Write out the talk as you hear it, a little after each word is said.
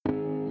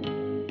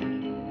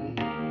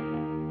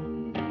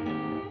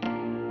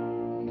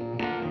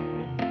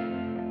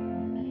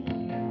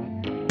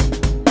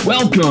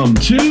Welcome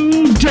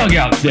to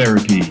Dugout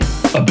Therapy,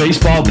 a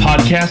baseball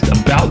podcast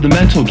about the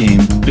mental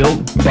game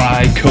built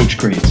by coach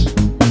greats.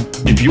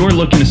 If you're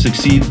looking to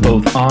succeed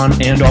both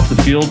on and off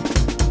the field,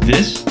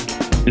 this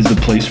is the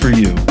place for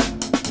you.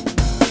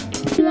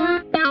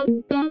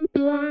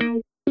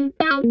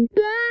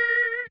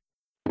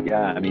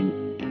 Yeah, I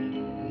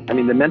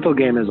mean, the mental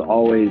game is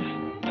always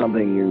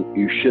something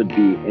you should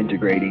be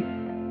integrating,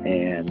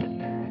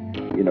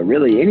 and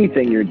really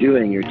anything you're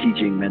doing, you're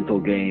teaching mental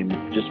game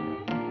just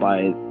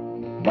by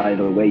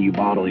the way you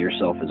model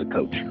yourself as a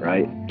coach,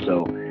 right?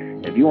 So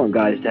if you want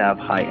guys to have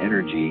high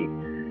energy,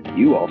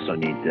 you also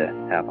need to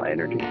have high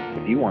energy.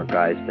 If you want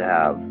guys to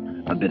have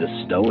a bit of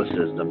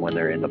stoicism when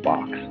they're in the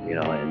box,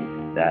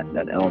 and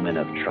that element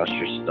of trust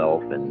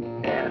yourself and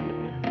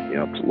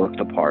look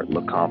the part,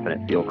 look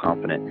confident, feel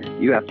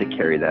confident, you have to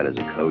carry that as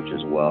a coach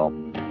as well.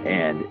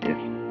 And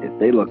if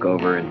they look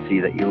over and see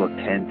that you look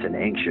tense and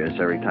anxious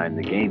every time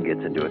the game gets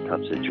into a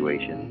tough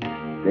situation,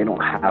 they're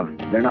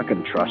not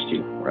going to trust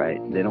you, right?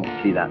 They don't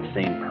see that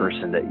same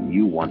person that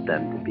you want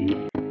them to be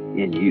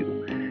in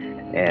you.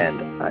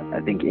 And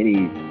I think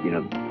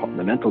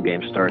the mental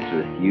game starts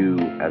with you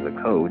as a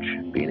coach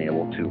being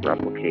able to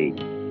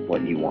replicate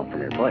what you want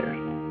from your players.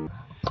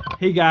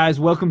 Hey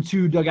guys, welcome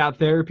to Dugout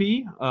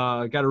Therapy.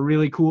 Got a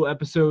really cool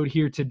episode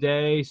here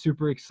today.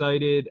 Super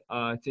excited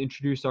to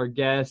introduce our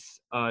guest,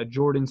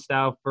 Jordan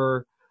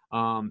Stauffer,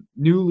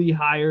 newly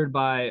hired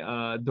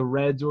by the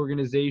Reds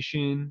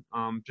organization.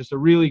 Just a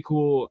really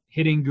cool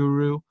hitting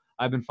guru.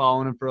 I've been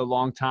following him for a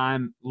long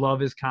time. Love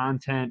his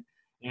content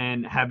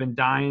and have been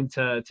dying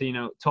to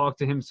talk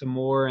to him some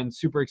more, and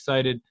super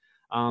excited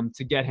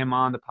to get him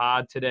on the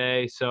pod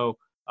today. So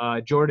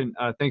Jordan,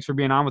 thanks for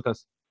being on with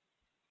us.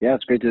 Yeah,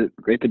 it's great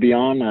to be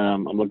on.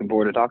 I'm looking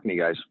forward to talking to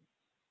you guys.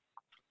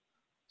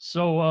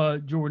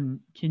 So, Jordan,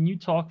 can you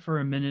talk for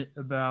a minute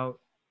about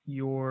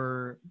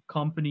your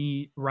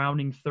company,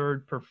 Rounding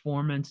Third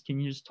Performance? Can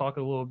you just talk a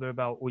little bit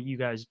about what you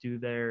guys do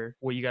there,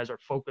 what you guys are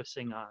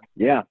focusing on?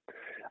 Yeah.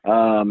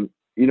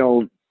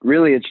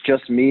 Really it's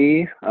just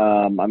me.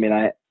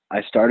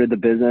 I started the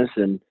business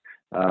and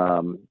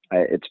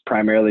it's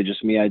primarily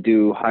just me. I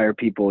do hire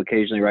people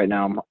occasionally. Right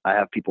now, I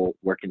have people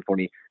working for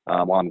me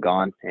while I'm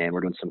gone, and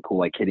we're doing some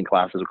cool hitting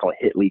classes. We call it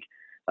Hit League,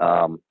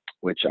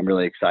 which I'm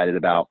really excited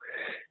about.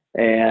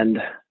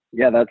 And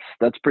yeah,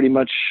 that's pretty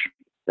much.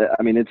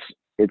 It's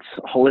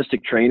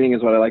holistic training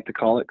is what I like to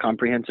call it,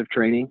 comprehensive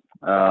training.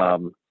 I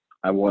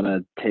want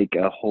to take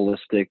a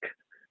holistic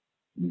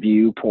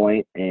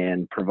viewpoint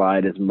and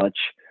provide as much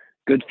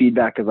good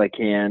feedback as I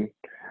can,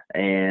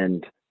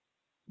 and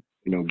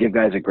give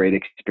guys a great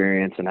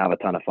experience and have a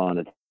ton of fun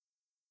at the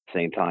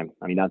same time.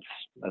 That's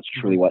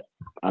truly what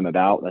I'm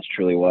about. That's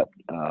truly what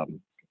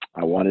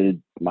I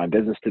wanted my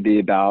business to be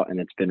about, and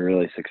it's been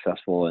really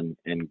successful and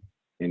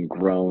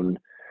grown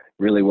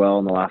really well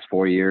in the last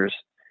 4 years.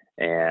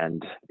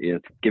 And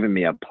it's given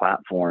me a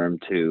platform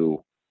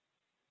to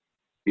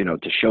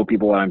show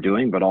people what I'm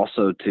doing, but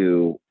also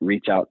to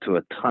reach out to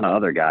a ton of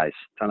other guys,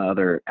 a ton of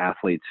other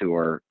athletes who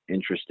are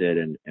interested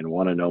and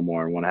want to know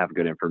more and want to have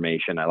good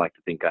information. I like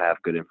to think I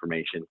have good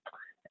information,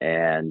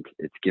 and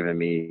it's given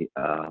me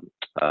a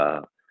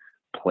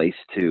place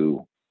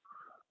to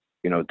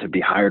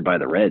be hired by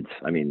the Reds.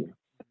 The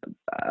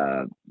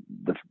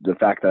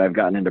fact that I've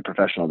gotten into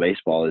professional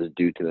baseball is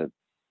due to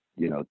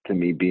to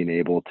me being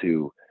able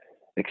to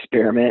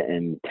experiment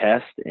and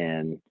test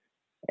and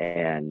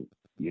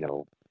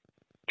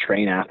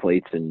train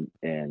athletes and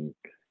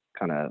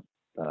kind of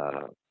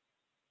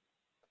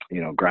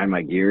grind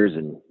my gears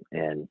and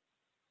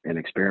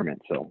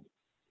experiment. So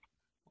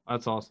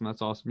that's awesome.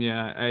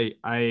 Yeah,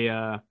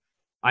 I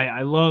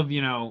love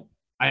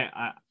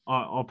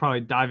I'll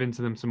probably dive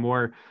into them some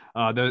more.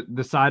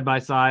 The side by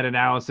side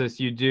analysis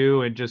you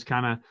do, and just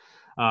kind of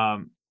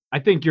I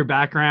think your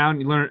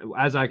background, you learn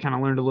as I kind of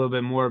learned a little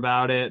bit more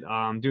about it,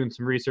 doing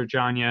some research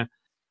on you.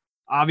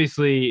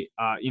 Obviously,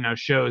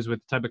 shows with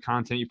the type of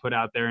content you put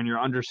out there and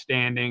your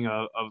understanding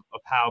of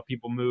how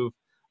people move.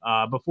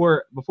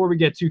 Before we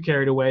get too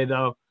carried away,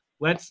 though,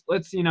 let's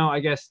I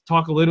guess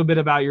talk a little bit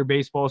about your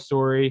baseball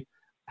story,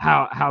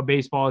 how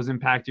baseball has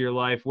impacted your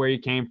life, where you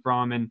came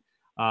from, and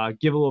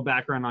give a little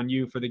background on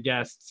you for the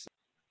guests.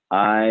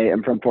 I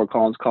am from Fort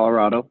Collins,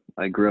 Colorado.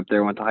 I grew up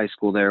there, went to high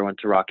school there, went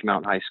to Rocky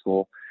Mountain High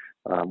School,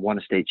 won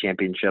a state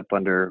championship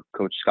under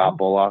Coach Scott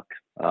Bullock.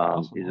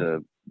 Awesome. He's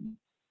a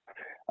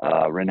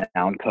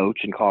renowned coach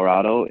in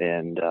Colorado,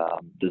 and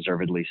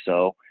deservedly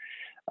so.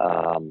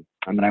 And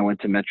then I went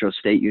to Metro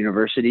State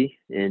University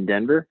in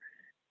Denver,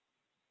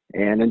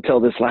 and until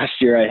this last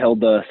year I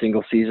held the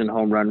single season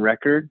home run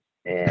record,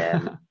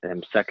 and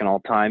am second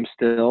all time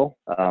still.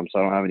 So I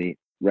don't have any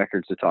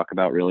records to talk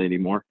about really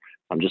anymore.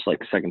 I'm just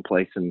second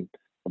place in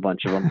a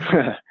bunch of them.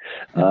 Hey,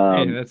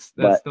 that's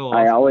still awesome.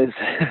 I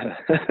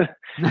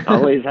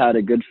always had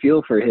a good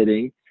feel for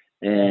hitting,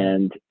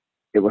 and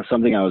it was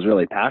something I was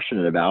really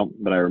passionate about.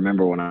 But I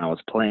remember when I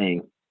was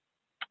playing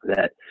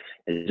that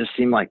it just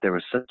seemed like there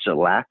was such a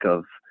lack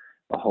of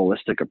a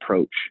holistic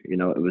approach. It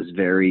was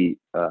very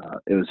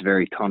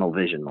tunnel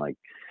vision.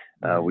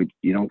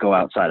 You don't go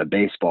outside of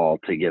baseball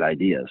to get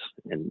ideas.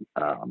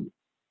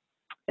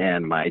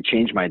 And I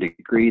changed my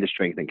degree to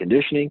strength and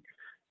conditioning,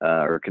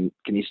 or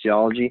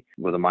kinesiology,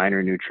 with a minor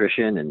in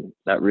nutrition. And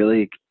that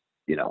really,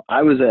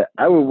 I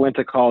went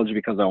to college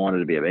because I wanted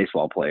to be a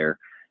baseball player,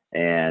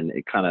 and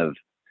it kind of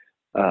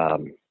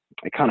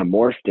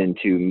morphed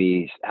into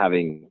me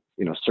having,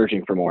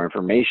 searching for more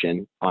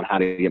information on how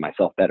to get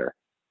myself better.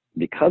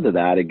 Because of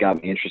that, it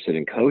got me interested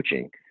in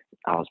coaching.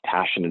 I was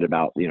passionate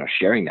about,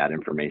 sharing that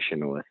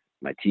information with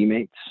my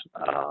teammates.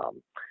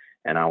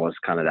 And I was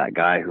kind of that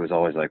guy who was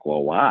always like,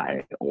 well,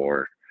 why?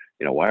 Or,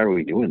 why are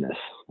we doing this?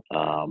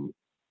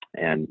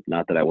 And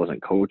not that I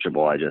wasn't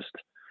coachable.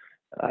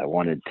 I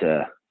wanted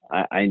to,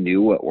 I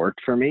knew what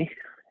worked for me,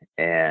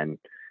 and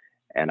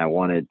I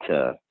wanted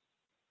to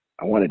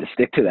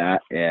stick to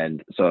that.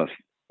 And so,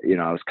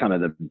 I was kind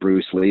of the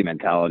Bruce Lee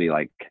mentality,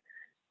 like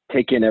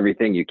take in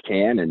everything you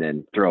can and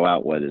then throw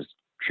out what is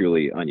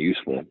truly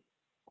unuseful.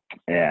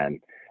 And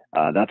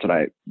that's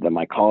what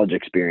my college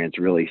experience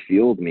really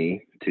fueled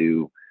me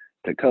to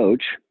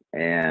coach.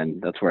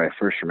 And that's where I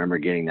first remember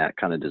getting that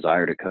kind of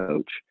desire to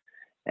coach.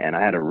 And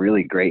I had a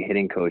really great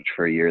hitting coach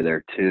for a year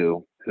there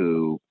too,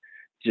 who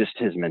just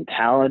his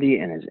mentality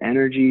and his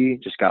energy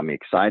just got me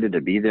excited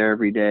to be there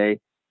every day.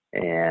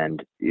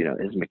 And,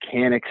 his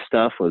mechanic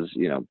stuff was,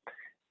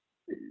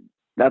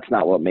 that's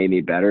not what made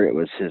me better. It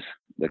was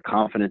the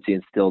confidence he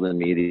instilled in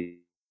me,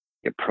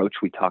 the approach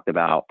we talked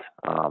about.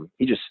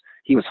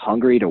 He was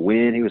hungry to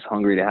win. He was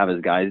hungry to have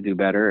his guys do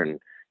better.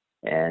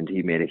 And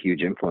he made a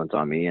huge influence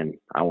on me, and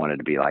I wanted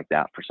to be like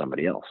that for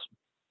somebody else.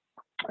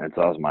 And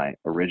so that was my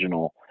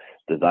original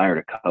desire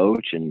to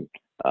coach. And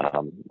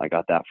I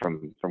got that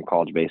from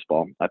college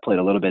baseball. I played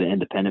a little bit of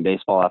independent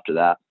baseball after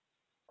that.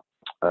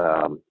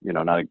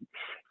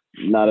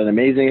 Not an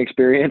amazing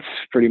experience.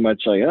 Pretty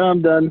much like,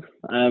 I'm done.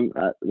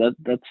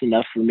 That's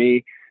enough for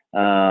me.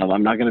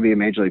 I'm not going to be a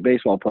Major League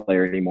Baseball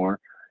player anymore.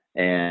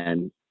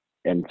 And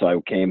so I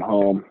came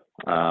home.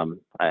 I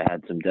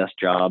had some desk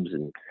jobs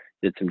and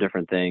did some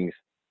different things.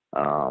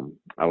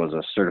 I was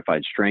a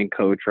certified strength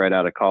coach right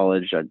out of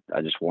college.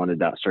 I just wanted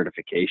that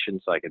certification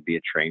so I could be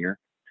a trainer.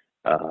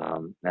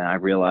 And I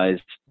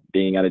realized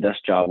being at a desk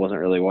job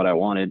wasn't really what I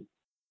wanted,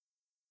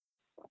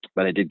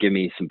 but it did give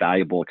me some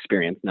valuable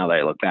experience. Now that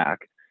I look back,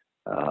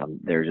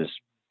 they're just,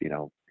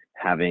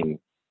 having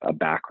a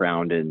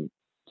background in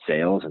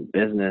sales and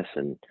business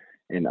and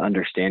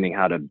understanding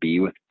how to be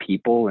with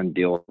people and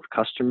deal with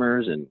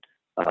customers and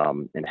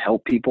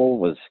help people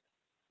was,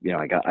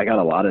 I got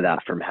a lot of that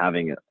from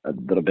having a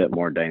little bit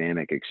more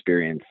dynamic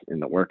experience in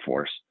the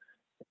workforce,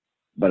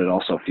 but it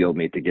also fueled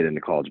me to get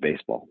into college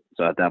baseball.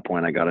 So at that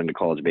point I got into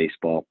college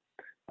baseball.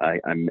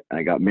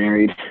 I got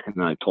married,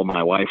 and I told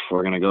my wife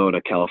we're going to go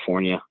to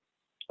California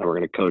and we're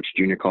going to coach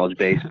junior college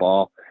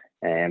baseball,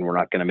 and we're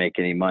not going to make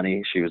any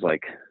money. She was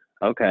like,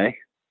 okay,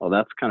 well,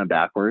 that's kind of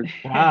backwards.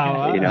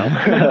 Wow.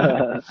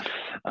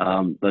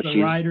 But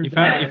you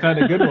found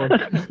a good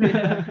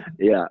one.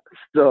 Yeah.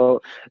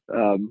 So,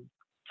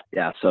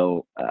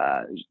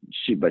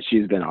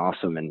 she's been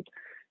awesome, and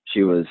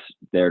she was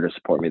there to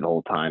support me the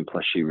whole time.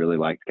 Plus she really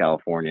liked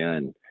California,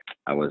 and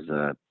I was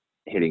a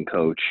hitting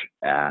coach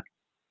at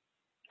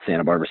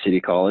Santa Barbara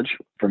City College.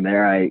 From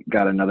there, I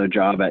got another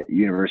job at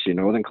University of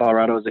Northern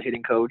Colorado as a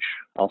hitting coach.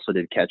 Also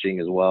did catching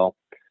as well.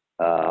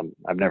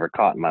 I've never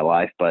caught in my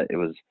life, but it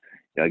was,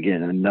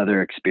 again,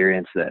 another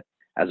experience that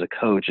as a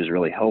coach is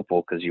really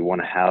helpful, because you want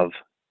to have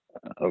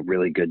a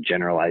really good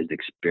generalized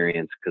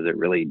experience, because it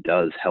really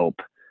does help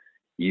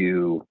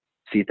you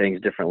see things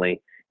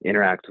differently,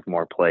 interact with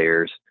more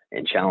players,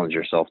 and challenge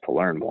yourself to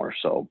learn more.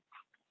 So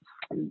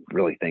I'm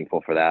really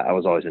thankful for that. I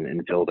was always an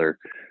infielder,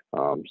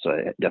 so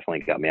it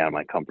definitely got me out of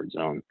my comfort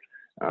zone.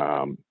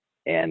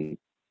 And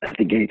I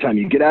think anytime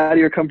you get out of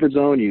your comfort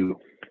zone, you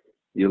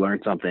learn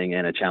something,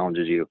 and it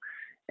challenges you.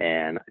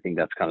 And I think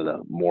that's kind of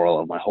the moral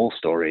of my whole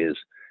story is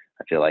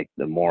I feel like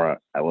the more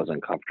I was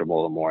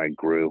uncomfortable, the more I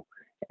grew,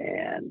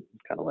 and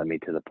kind of led me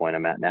to the point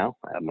I'm at now.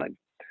 I have my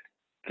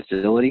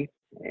facility,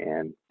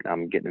 and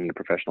I'm getting into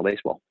professional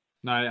baseball.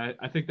 No,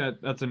 I think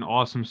that's an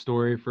awesome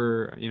story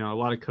for, a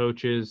lot of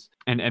coaches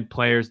and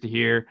players to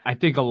hear. I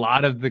think a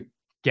lot of the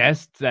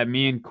guests that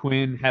me and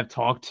Quinn have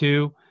talked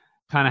to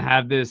kind of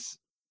have this,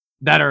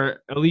 that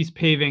are at least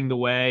paving the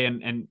way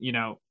and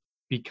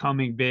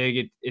becoming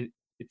big.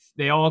 It's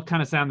they all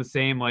kind of sound the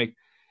same. Like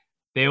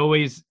they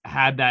always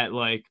had that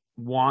like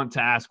want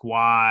to ask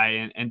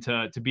why and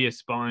to be a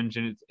sponge.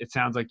 And it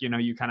sounds like,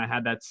 you kind of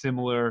had that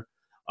similar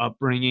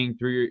upbringing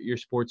through your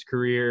sports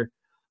career.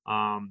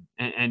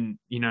 And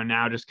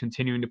now just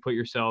continuing to put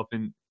yourself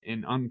in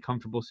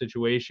uncomfortable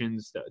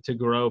situations to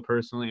grow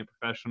personally and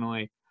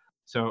professionally.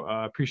 So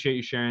appreciate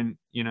you sharing,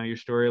 your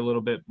story a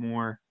little bit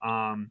more.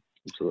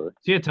 Absolutely.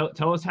 So yeah,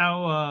 tell us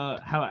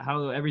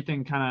how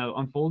everything kind of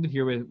unfolded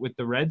here with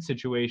the Red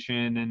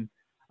situation and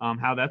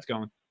how that's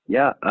going.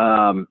 Yeah.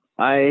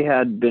 I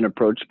had been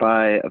approached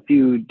by a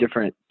few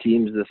different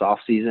teams this off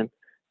season.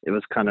 It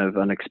was kind of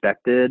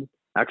unexpected,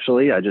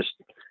 actually. I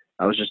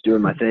was just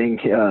doing my thing,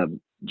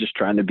 just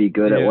trying to be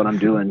good at what I'm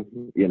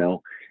doing,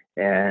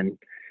 and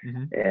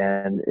Mhm.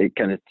 and it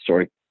kind of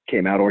sort of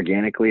came out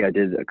organically. I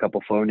did a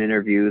couple phone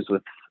interviews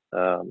with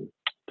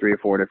 3 or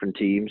 4 different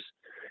teams,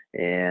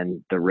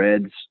 and the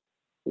Reds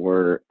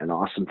were an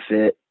awesome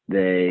fit.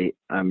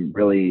 I'm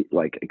really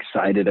like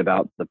excited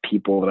about the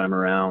people that I'm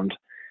around.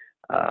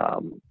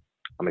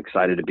 I'm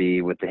excited to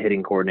be with the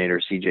hitting coordinator,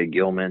 CJ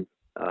Gilman.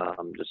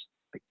 Just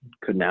I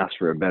couldn't ask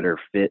for a better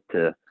fit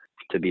to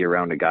be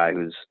around a guy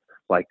who's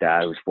like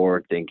that, who's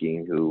forward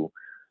thinking, who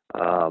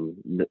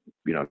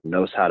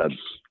knows how to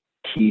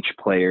teach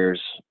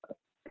players,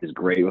 is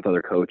great with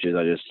other coaches.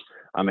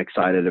 I'm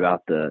excited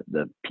about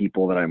the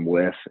people that I'm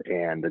with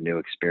and the new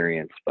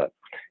experience. But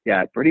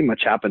yeah, it pretty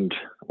much happened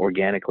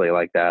organically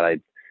like that.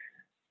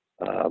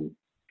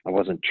 I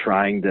wasn't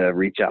trying to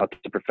reach out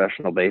to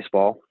professional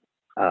baseball,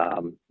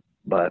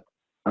 but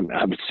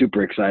I'm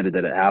super excited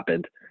that it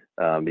happened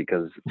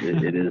because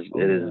it is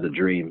the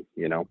dream,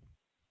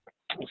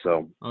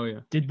 So. Oh yeah.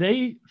 Did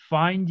they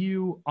find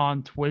you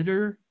on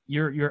Twitter?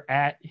 You're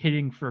at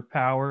Hitting for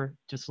Power,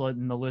 just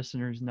letting the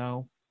listeners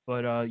know.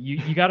 But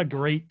you got a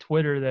great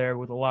Twitter there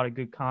with a lot of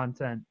good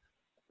content.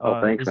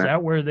 Thanks, is man.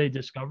 that where they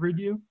discovered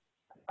you?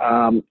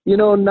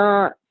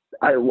 Not.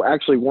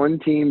 Actually, one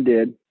team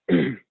did.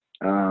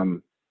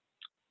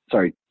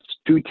 Sorry,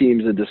 2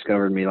 teams had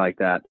discovered me like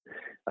that,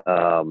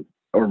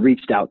 or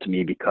reached out to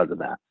me because of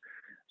that.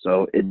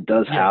 So it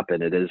does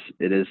happen. It is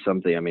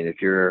something. I mean,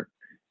 if you're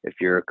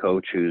a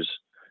coach who's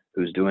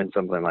doing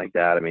something like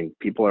that, I mean,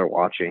 people are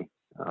watching,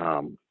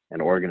 and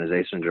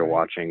organizations are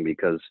watching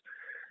because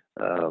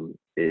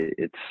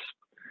it's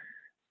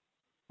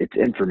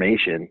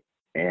information,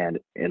 and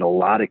in a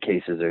lot of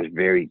cases, there's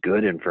very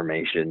good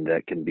information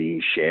that can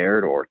be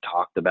shared or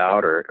talked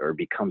about, or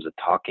becomes a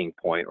talking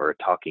point or a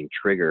talking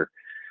trigger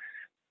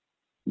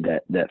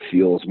that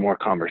fuels more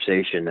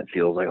conversation. That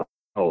feels like,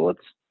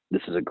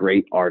 this is a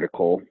great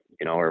article,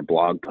 or a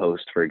blog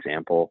post, for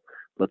example.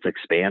 Let's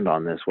expand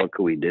on this. What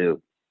could we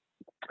do?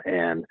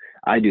 And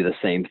I do the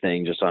same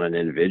thing just on an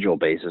individual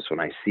basis. When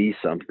I see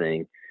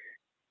something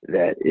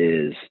that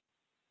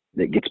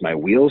gets my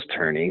wheels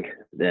turning,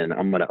 then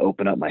I'm going to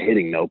open up my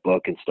hitting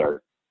notebook and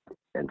start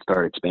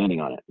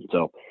expanding on it. And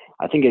so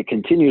I think it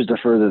continues to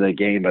further the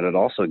game, but it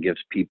also gives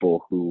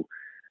people who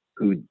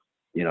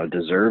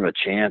deserve a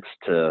chance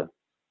to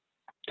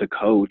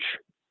coach.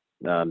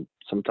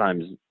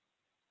 Sometimes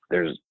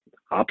there's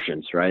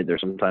options, right?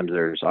 Sometimes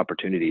there's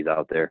opportunities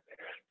out there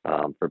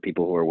for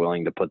people who are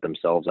willing to put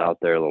themselves out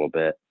there a little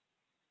bit.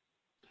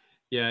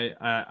 Yeah,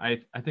 I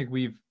think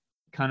we've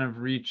kind of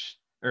reached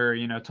or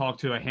talked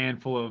to a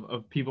handful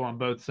of people on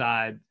both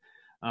sides,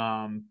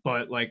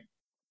 but like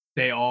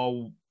they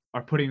all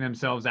are putting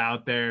themselves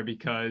out there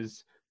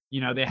because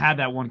they had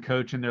that one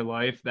coach in their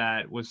life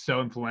that was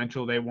so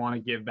influential. They want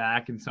to give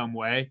back in some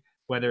way,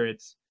 whether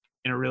it's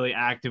in a really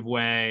active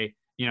way,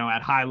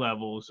 at high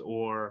levels,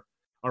 or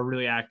a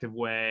really active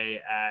way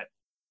at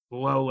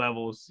low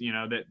levels,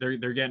 that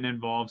they're getting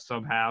involved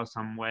somehow,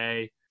 some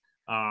way,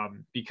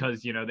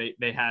 because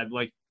they had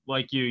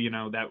like you,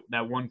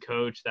 that one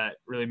coach that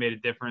really made a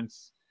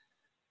difference,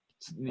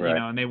 Right.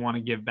 and they want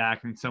to give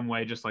back in some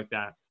way, just like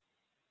that.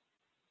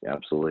 Yeah,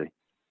 absolutely.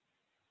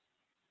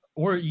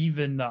 Or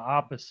even the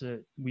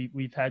opposite.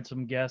 We've had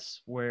some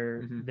guests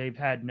where Mhm. they've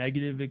had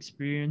negative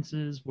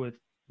experiences with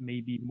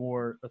maybe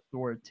more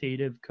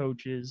authoritative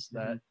coaches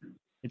that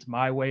it's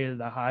my way or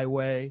the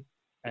highway,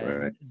 and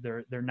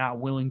Right. they're not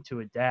willing to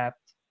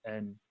adapt,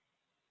 and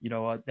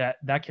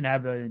that can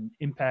have an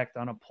impact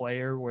on a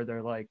player where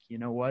they're like,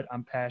 what,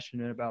 I'm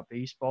passionate about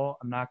baseball.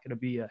 I'm not going to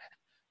be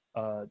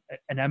an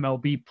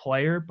MLB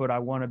player, but I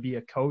want to be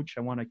a coach.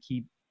 I want to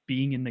keep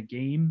being in the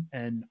game,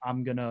 and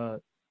I'm going to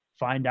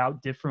find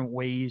out different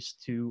ways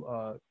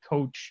to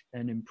coach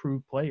and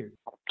improve players.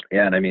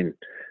 Yeah, and I mean,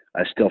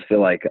 I still feel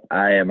like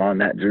I am on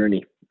that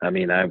journey. I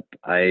mean, I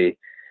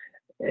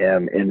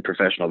am in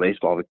professional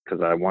baseball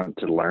because I want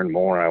to learn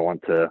more. I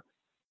want to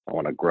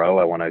grow.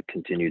 I want to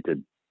continue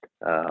to,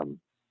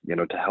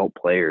 to help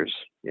players.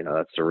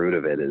 That's the root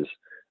of it. Is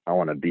I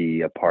want to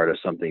be a part of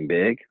something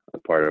big, a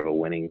part of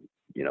winning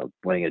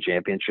a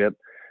championship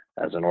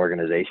as an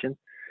organization,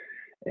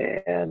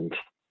 and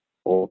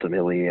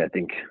ultimately, I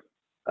think,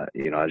 I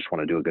just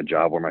want to do a good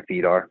job where my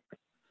feet are.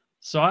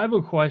 So I have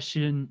a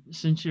question.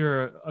 Since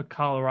you're a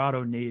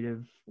Colorado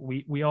native,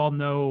 we all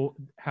know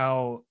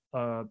how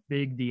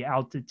big the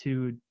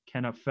altitude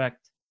can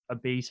affect a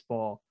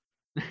baseball.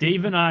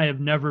 Dave and I have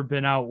never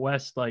been out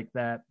west like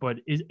that, but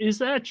is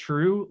that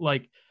true?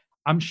 Like,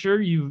 I'm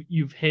sure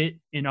you've hit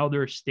in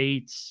other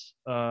states,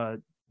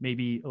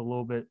 maybe a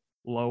little bit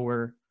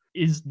lower.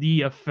 Is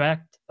the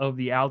effect of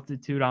the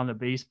altitude on the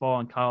baseball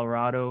in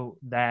Colorado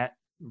that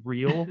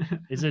real?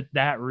 Is it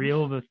that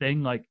real of a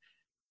thing? Like,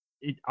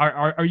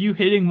 are you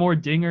hitting more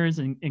dingers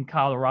in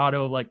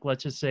Colorado, like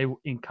let's just say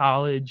in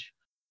college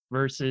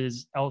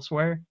versus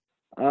elsewhere?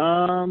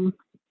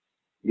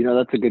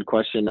 That's a good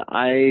question.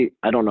 I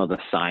don't know the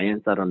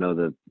science. I don't know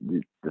the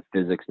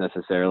physics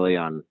necessarily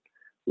on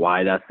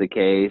why that's the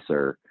case,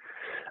 or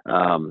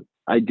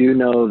I do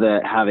know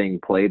that having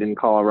played in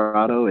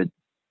Colorado,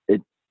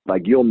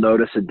 like you'll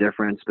notice a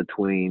difference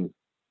between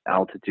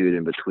altitude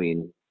and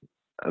between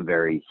a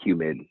very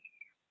humid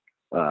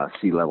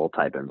sea level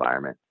type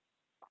environment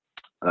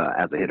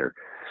as a hitter.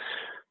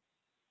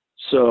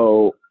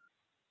 So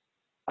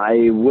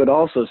I would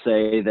also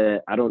say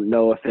that I don't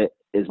know if it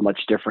is much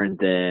different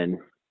than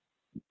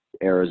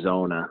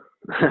Arizona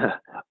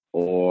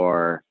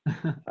or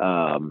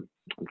I'm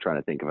trying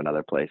to think of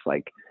another place,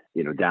 like,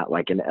 you know, down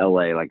like in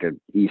LA, like a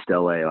East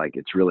LA, like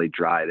it's really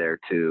dry there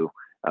too.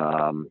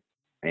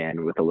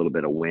 And with a little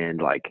bit of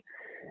wind, like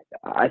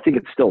I think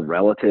it's still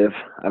relative.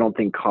 I don't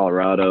think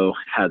Colorado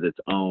has its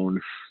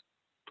own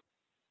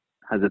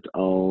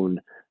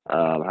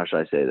how should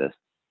I say this?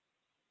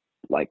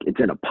 Like it's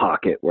in a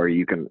pocket where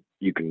you can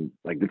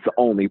like it's the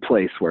only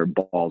place where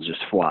balls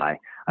just fly.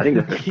 I think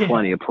that there's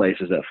plenty of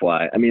places that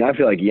fly. I mean, I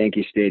feel like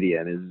Yankee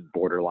Stadium is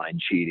borderline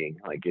cheating.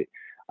 Like it,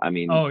 I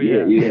mean,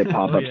 you hit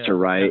pop-ups to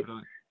right,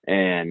 definitely.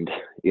 And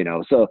you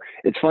know, so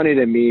it's funny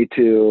to me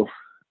too.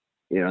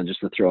 You know, just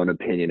to throw an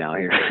opinion out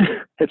here,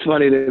 it's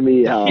funny to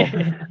me how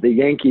the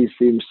Yankees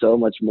seem so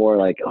much more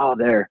like, oh,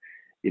 their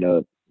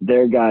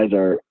guys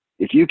are.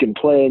 If you can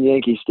play in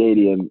Yankee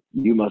Stadium,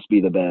 you must be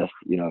the best.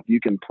 You know, if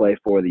you can play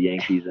for the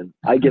Yankees, and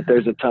I get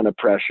there's a ton of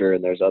pressure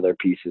and there's other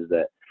pieces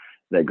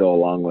that go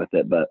along with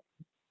it, but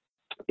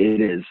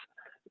it's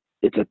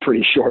a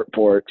pretty short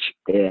porch,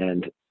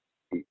 and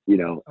you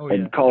know,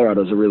 and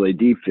Colorado's a really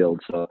deep field.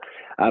 So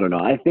I don't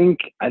know. I think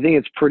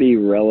it's pretty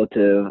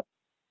relative.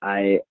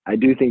 I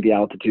do think the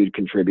altitude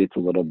contributes a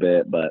little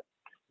bit, but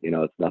you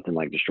know, it's nothing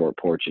like the short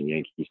porch in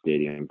Yankee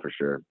Stadium for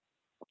sure.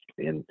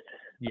 And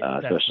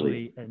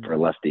especially for a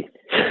lefty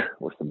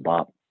with some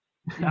bop.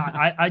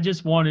 I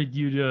just wanted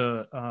you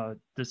to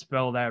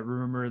dispel that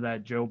rumor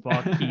that Joe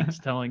Buck keeps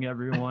telling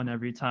everyone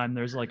every time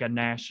there's like a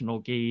national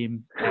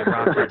game at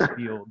Rockies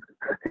Field.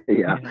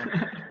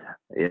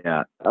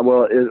 Yeah.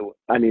 Well,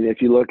 I mean,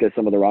 if you look at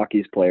some of the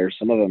Rockies players,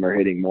 some of them are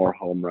hitting more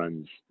home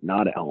runs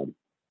not at home.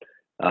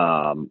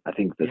 I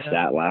think the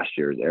stat last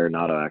year is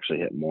Arenado actually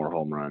hit more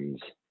home runs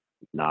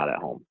not at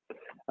home.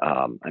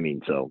 I mean,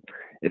 so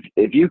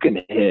if you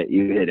can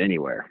you hit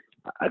anywhere.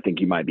 I think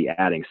you might be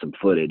adding some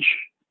footage,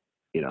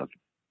 you know,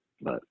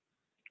 but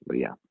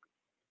yeah.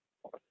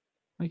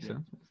 Makes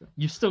sense.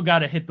 You still got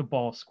to hit the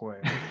ball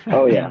square.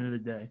 Oh yeah. At the end of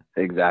the day.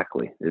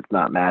 Exactly. It's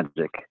not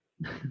magic.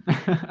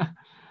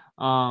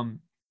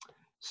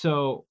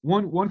 So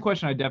one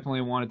question I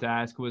definitely wanted to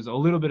ask was a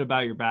little bit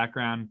about your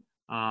background,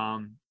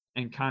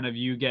 and kind of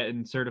you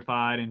getting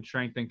certified in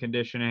strength and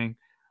conditioning.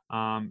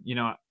 You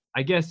know,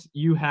 I guess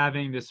you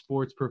having the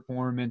sports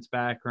performance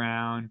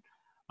background,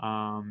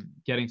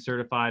 getting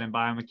certified in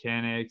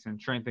biomechanics and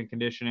strength and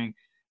conditioning,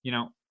 you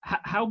know,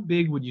 how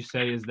big would you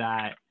say is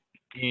that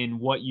in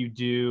what you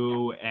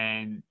do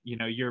and, you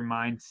know, your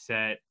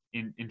mindset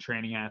in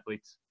training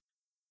athletes?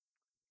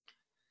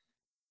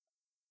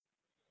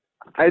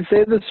 I'd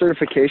say the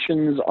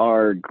certifications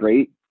are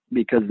great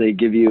because they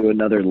give you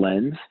another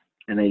lens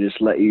and they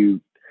just let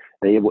you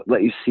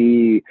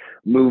see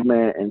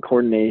movement and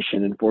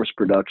coordination and force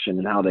production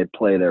and how they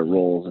play their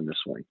roles in the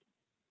swing.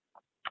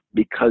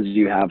 Because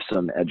you have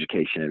some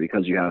education and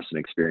because you have some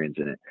experience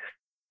in it.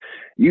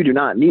 You do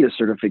not need a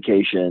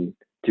certification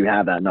to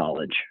have that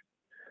knowledge.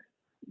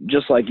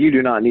 Just like you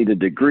do not need a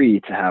degree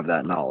to have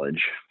that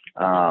knowledge.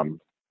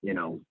 You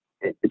know,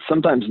 it's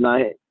sometimes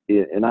not,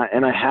 and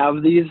I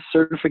have these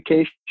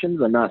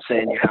certifications. I'm not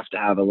saying you have to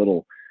have a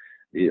little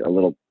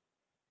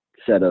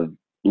set of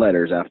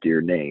letters after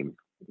your name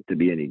to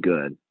be any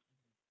good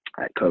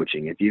at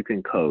coaching. If you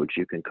can coach,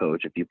 you can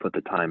coach. If you put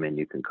the time in,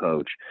 you can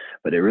coach.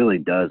 But it really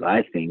does,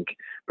 I think,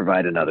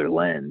 provide another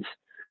lens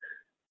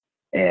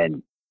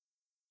and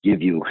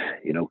give you,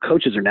 you know,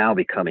 coaches are now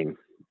becoming,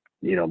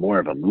 you know, more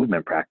of a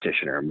movement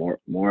practitioner,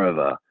 more of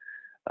a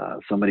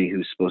somebody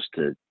who's supposed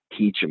to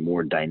teach a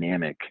more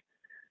dynamic,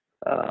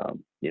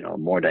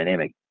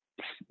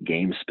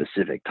 game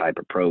specific type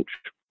approach,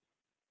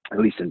 at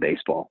least in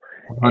baseball.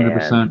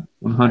 100%.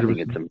 100%. I think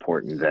it's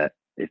important that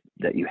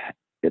you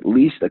at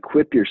least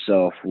equip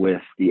yourself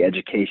with the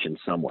education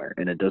somewhere.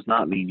 And it does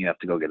not mean you have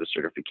to go get a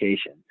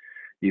certification.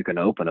 You can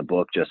open a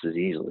book just as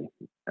easily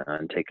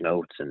and take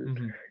notes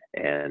and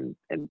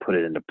put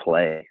it into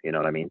play. You know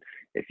what I mean?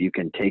 If you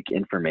can take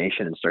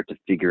information and start to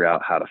figure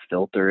out how to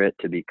filter it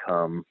to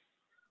become,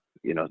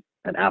 you know,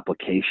 an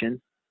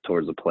application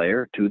towards the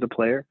player, to the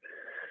player,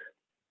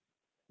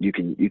 you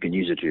can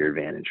use it to your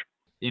advantage.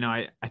 You know,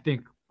 I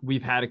think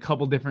we've had a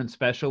couple different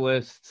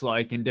specialists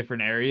like in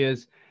different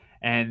areas,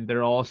 and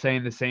they're all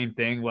saying the same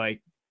thing.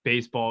 Like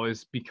baseball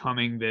is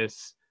becoming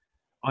this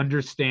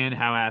understand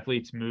how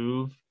athletes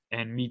move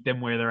and meet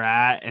them where they're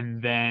at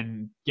and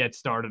then get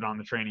started on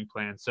the training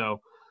plan. So,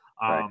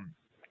 Right.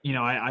 You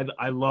know,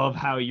 I love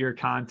how your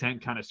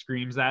content kind of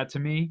screams that to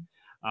me,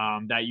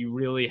 that you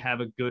really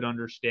have a good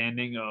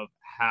understanding of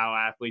how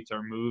athletes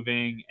are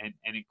moving and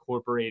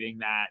incorporating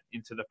that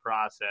into the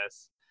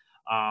process.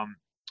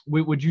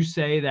 Would you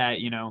say that,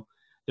 you know,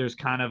 there's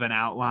kind of an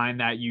outline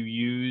that you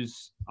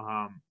use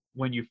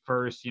when you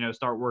first, you know,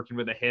 start working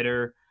with a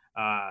hitter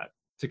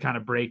to kind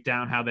of break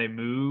down how they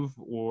move,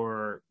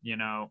 or, you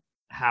know,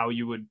 how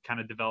you would kind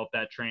of develop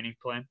that training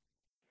plan?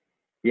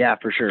 Yeah,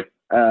 for sure.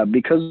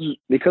 Because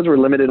we're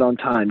limited on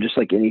time, just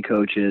like any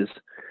coach is.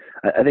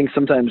 I think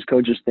sometimes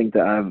coaches think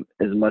that I have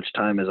as much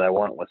time as I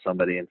want with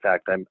somebody. In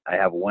fact, I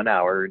have 1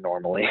 hour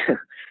normally,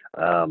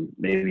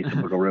 maybe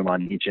some wiggle room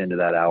on each end of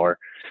that hour.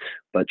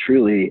 But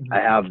truly, I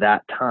have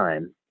that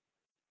time,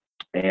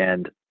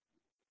 and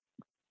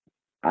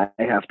I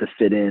have to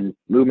fit in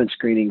movement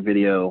screening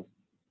video,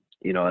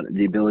 you know,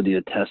 the ability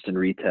to test and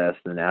retest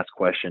and ask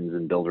questions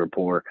and build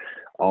rapport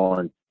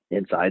all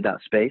inside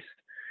that space.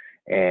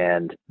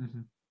 And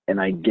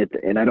and I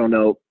don't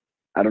know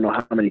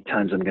how many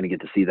times I'm going to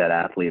get to see that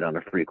athlete on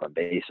a frequent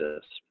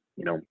basis,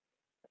 you know.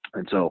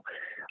 And so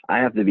I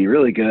have to be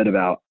really good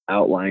about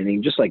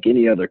outlining, just like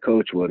any other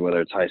coach would,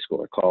 whether it's high school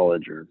or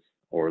college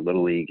or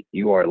little league.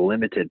 You are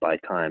limited by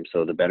time.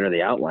 So the better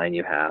the outline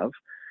you have,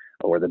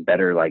 or the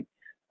better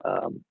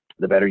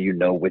the better you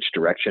know which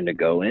direction to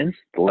go in,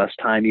 the less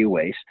time you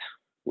waste,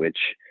 which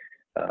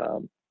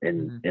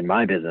in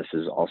my business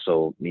is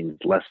also means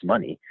less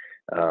money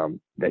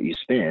that you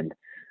spend.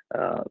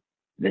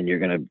 Then you're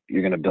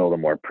gonna build a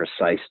more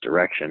precise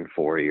direction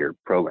for your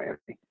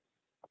programming.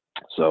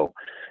 So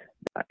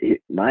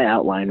my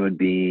outline would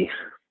be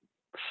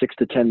 6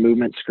 to 10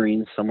 movement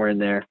screens, somewhere in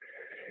there.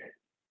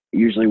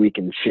 Usually we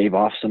can shave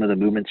off some of the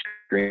movement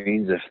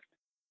screens if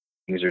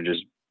things are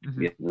just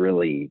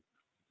really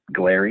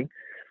glaring.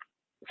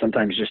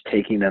 Sometimes just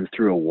taking them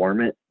through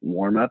a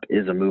warm up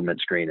is a movement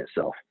screen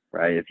itself,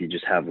 right? If you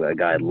just have a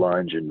guy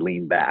lunge and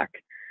lean back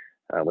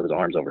with his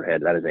arms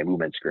overhead, that is a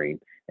movement screen.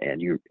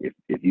 And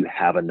if you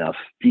have enough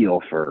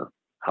feel for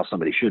how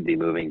somebody should be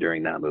moving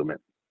during that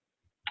movement,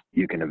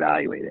 you can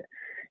evaluate it.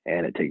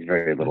 And it takes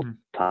very little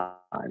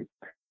time.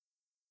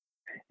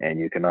 And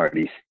you can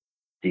already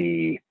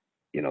see,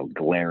 you know,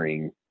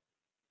 glaring,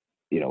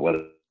 you know,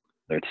 whether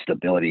it's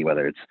stability,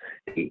 whether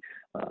it's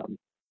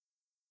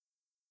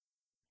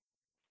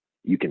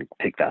you can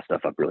pick that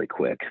stuff up really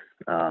quick.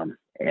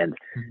 And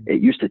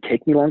it used to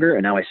take me longer,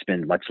 and now I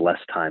spend much less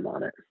time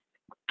on it.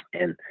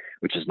 And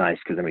which is nice,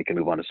 because then we can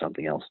move on to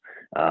something else.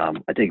 I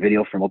take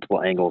video from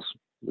multiple angles.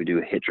 We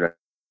do hit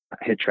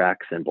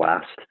tracks and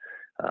blast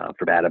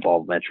for batted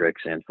ball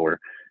metrics, and for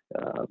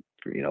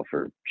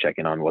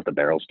checking on what the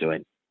barrel's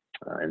doing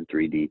in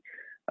 3D.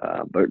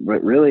 But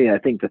really, I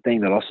think the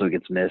thing that also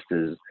gets missed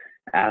is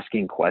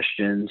asking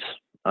questions,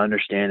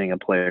 understanding a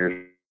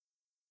player's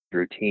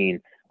routine,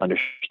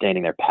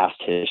 understanding their past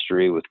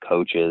history with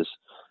coaches.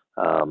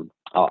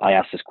 I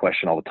ask this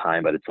question all the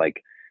time, but it's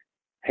like,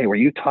 hey, were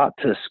you taught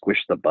to squish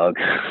the bug?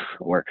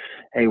 Or,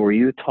 hey, were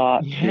you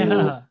taught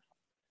to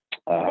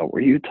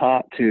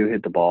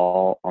hit the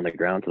ball on the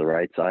ground to the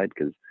right side?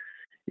 Because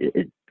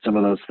some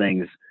of those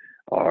things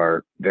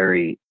are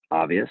very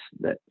obvious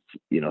that,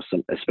 you know,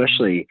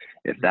 especially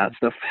if that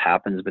stuff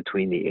happens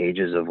between the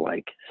ages of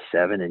like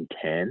 7 and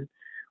 10,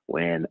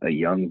 when a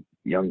young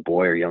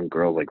boy or young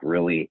girl like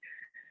really,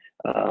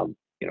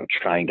 you know,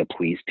 trying to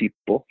please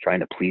people, trying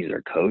to please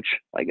their coach,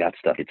 like that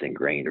stuff gets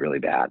ingrained really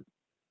bad.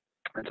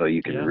 And so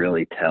you can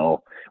really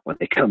tell when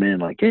they come in,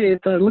 like, hey,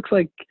 it looks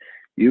like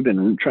you've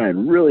been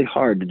trying really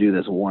hard to do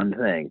this one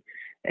thing.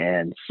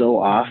 And so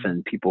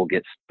often people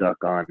get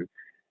stuck on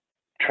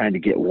trying to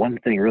get one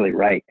thing really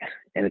right,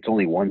 and it's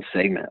only one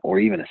segment or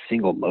even a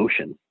single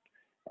motion,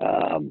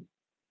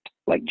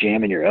 like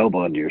jamming your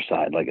elbow into your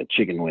side like a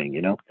chicken wing,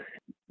 you know,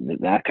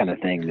 that kind of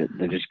thing. That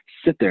they just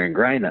sit there and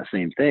grind that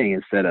same thing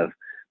instead of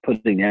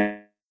putting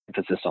the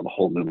emphasis on the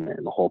whole movement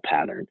and the whole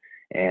pattern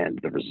and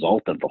the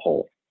result of the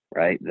whole.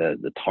 Right,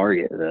 the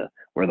target,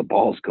 where the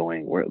ball's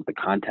going, where the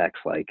contact's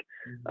like,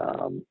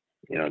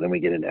 you know. Then we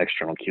get into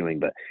external cueing.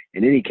 But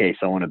in any case,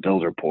 I want to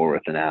build rapport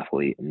with an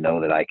athlete and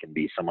know that I can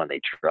be someone they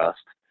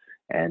trust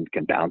and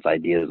can bounce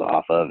ideas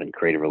off of and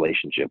create a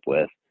relationship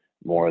with,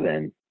 more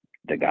than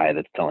the guy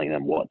that's telling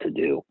them what to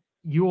do.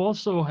 You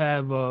also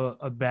have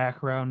a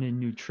background in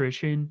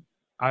nutrition.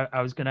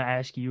 I was going to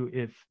ask you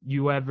if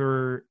you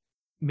ever,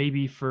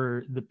 maybe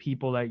for the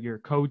people that you're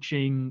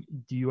coaching,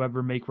 do you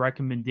ever make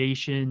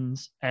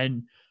recommendations?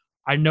 And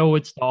I know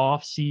it's the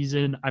off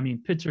season. I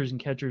mean, pitchers and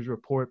catchers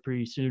report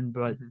pretty soon,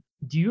 but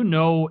do you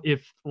know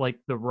if like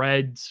the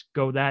Reds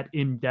go that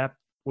in depth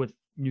with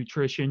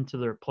nutrition to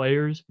their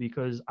players?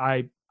 Because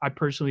I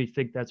personally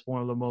think that's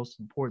one of the most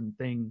important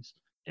things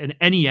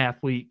any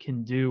athlete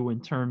can do in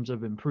terms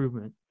of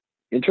improvement.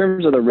 In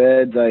terms of the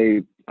Reds,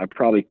 I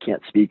probably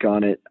can't speak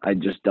on it. I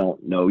just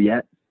don't know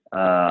yet.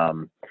 I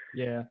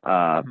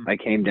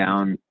came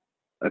down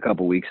a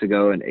couple weeks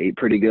ago and ate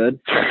pretty good.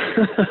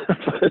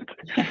 But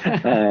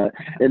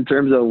in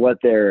terms of what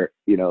they're,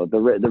 you know, the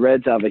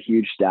Reds have a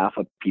huge staff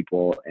of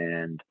people,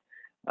 and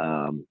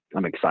I'm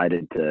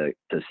excited to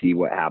see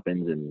what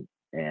happens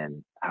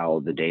and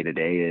how the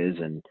day-to-day is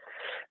and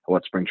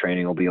what spring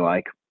training will be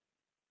like.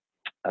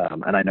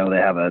 And I know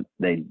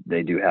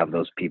they do have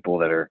those people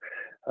that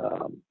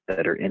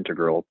are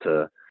integral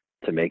to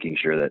making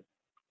sure that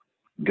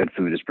good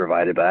food is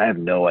provided, but I have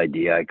no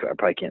idea. I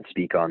probably can't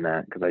speak on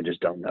that because I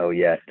just don't know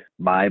yet.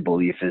 My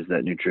belief is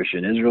that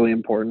nutrition is really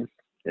important.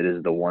 It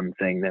is the one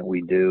thing that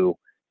we do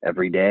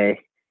every day,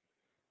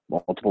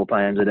 multiple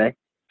times a day.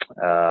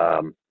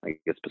 I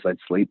guess besides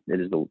sleep, it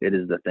is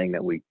the thing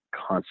that we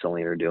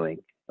constantly are doing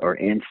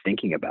and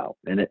thinking about.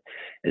 And it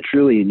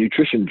truly,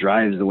 nutrition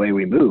drives the way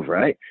we move,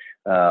 right?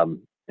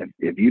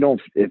 If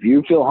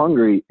you feel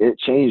hungry, it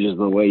changes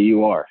the way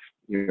you are,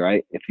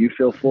 right? If you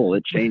feel full,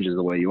 it changes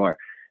the way you are.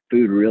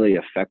 Food really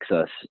affects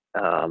us,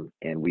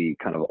 and we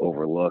kind of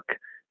overlook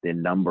the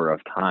number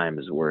of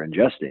times we're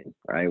ingesting,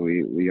 right?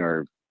 We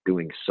are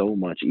doing so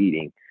much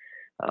eating,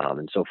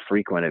 and so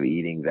frequent of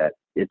eating that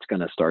it's going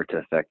to start to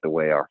affect the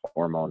way our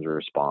hormones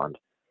respond,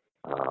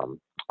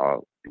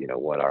 how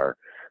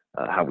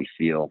we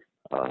feel,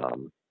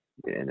 and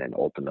then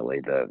ultimately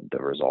the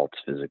results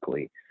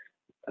physically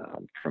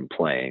from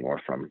playing or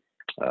from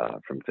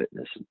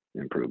fitness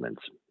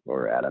improvements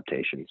or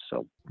adaptations.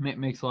 So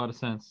makes a lot of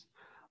sense.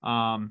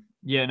 And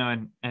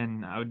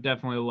I would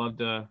definitely love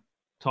to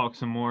talk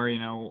some more.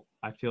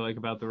 I feel like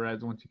about the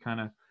Reds once you kind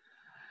of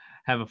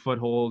have a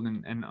foothold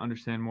and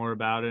understand more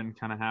about it and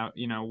kind of how,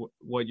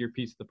 what your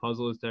piece of the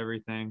puzzle is to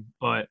everything.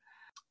 But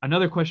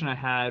another question I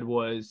had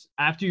was,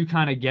 after you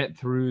kind of get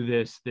through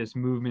this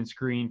movement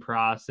screen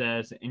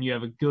process and you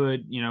have a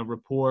good,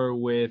 rapport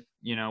with,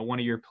 one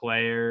of your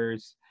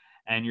players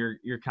and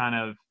you're kind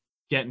of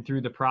getting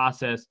through the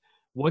process,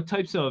 what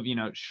types of,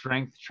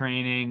 strength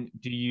training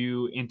do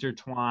you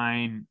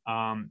intertwine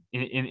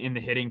in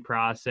the hitting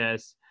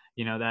process,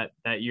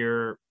 that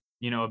you're,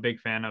 a big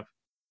fan of?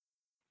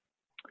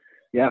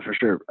 Yeah, for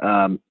sure.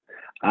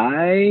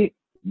 I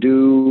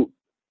do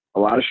a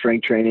lot of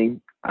strength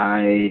training.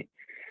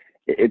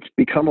 It's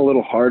become a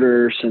little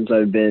harder since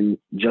I've been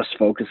just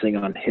focusing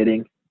on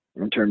hitting,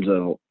 in terms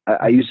of,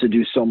 I used to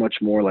do so much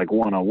more like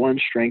one-on-one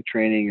strength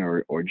training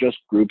or just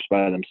groups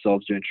by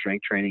themselves doing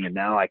strength training. And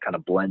now I kind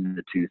of blend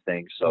the two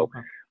things. So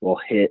we'll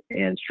hit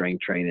and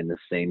strength train in the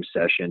same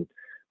session,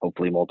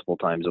 hopefully multiple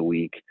times a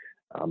week.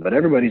 But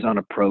everybody's on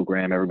a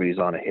program, everybody's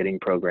on a hitting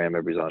program,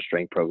 everybody's on a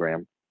strength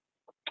program.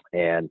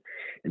 And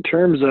in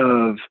terms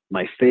of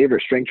my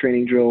favorite strength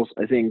training drills,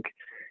 I think,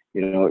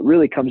 it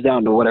really comes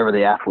down to whatever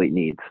the athlete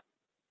needs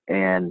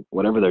and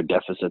whatever their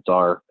deficits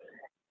are,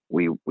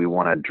 we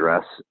want to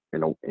address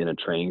in a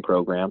training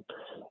program.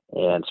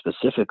 And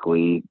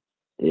specifically,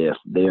 if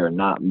they are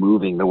not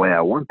moving the way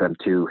I want them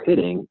to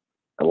hitting,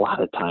 a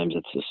lot of times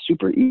it's a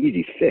super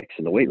easy fix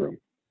in the weight room.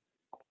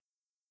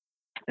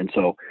 And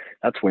so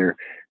that's where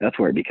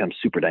it becomes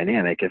super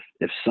dynamic.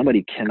 If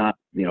somebody cannot,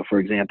 for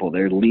example,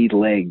 their lead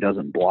leg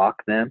doesn't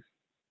block them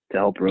to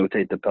help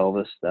rotate the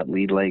pelvis, that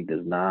lead leg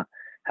does not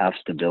have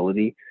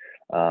stability,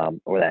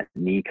 or that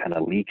knee kind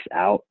of leaks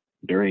out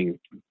during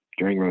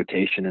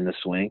rotation in the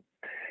swing.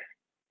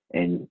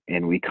 And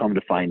we come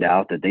to find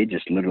out that they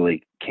just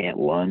literally can't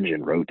lunge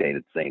and rotate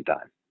at the same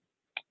time.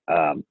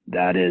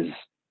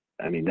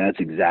 That's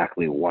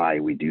exactly why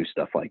we do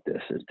stuff like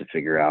this, is to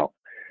figure out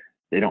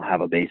they don't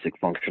have a basic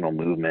functional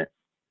movement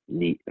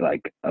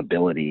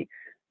ability,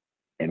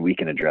 and we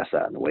can address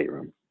that in the weight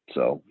room.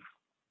 So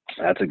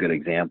that's a good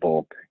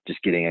example.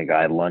 Just getting a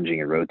guy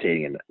lunging and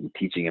rotating and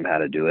teaching him how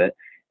to do it,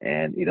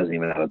 and he doesn't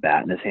even have a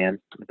bat in his hand.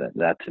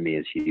 That to me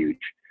is huge,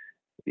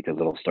 because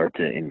it'll start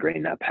to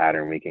ingrain that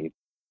pattern. We can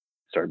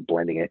start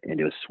blending it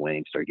into a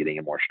swing, start getting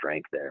him more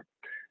strength there.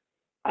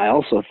 I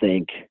also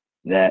think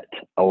that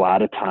a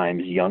lot of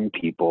times young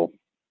people,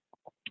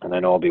 and I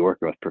know I'll be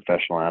working with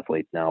professional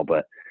athletes now,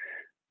 but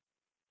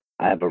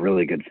I have a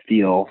really good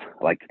feel.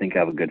 I like to think I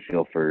have a good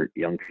feel for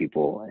young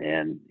people,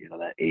 and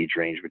that age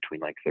range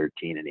between like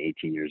 13 and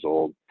 18 years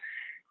old.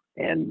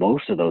 And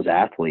most of those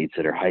athletes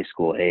that are high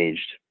school aged,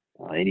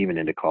 and even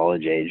into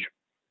college age,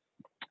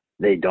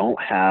 they don't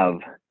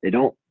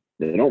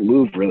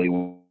move really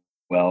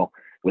well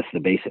with the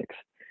basics,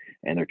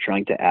 and they're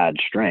trying to add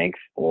strength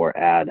or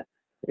add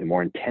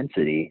more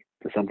intensity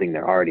to something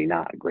they're already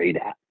not great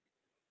at.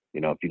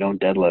 If you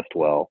don't deadlift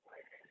well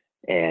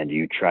and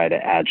you try to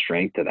add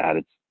strength to that,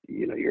 it's,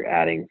 you're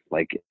adding,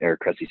 like Eric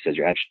Cressey says,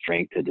 you're adding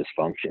strength to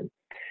dysfunction.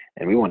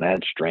 And we want to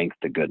add strength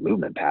to good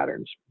movement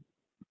patterns.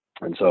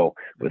 And so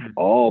with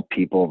all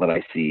people that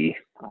I see,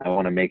 I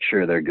want to make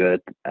sure they're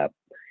good at,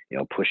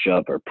 push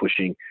up or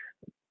pushing,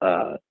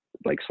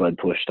 like sled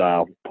push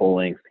style,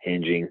 pulling,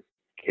 hinging,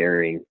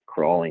 carrying,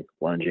 crawling,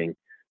 lunging,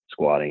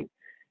 squatting,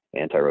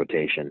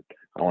 anti-rotation.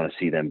 I want to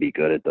see them be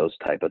good at those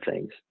type of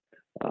things,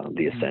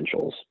 the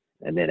essentials,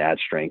 and then add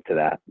strength to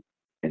that,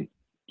 and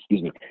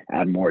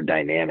add more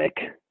dynamic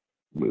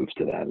moves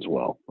to that as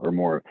well, or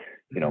more,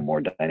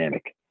 more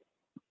dynamic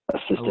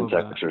assistance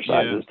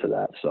exercises to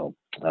that. So,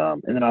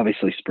 and then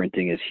obviously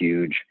sprinting is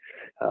huge.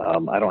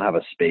 I don't have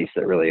a space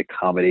that really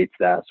accommodates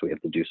that, so we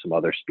have to do some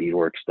other speed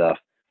work stuff.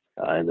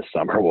 In the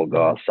summer, we'll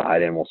go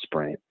outside and we'll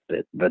sprint.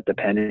 But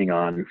depending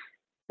on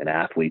an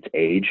athlete's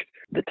age,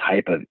 the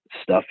type of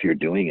stuff you're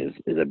doing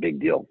is a big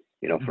deal.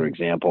 For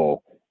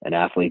example, an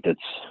athlete that's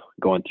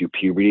going through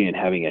puberty and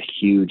having a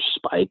huge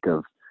spike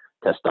of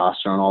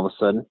testosterone all of a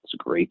sudden, it's a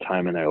great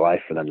time in their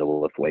life for them to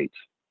lift weights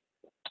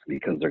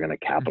because they're going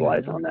to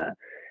capitalize on that.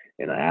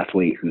 And an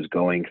athlete who's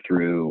going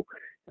through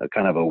a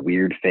kind of a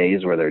weird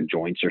phase where their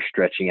joints are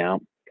stretching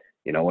out,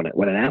 you know,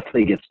 when an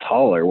athlete gets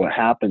taller, what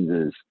happens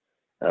is,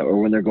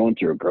 or when they're going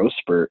through a growth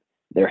spurt,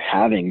 they're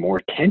having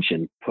more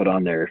tension put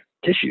on their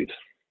tissues,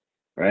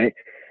 right?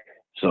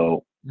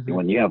 So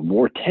when you have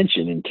more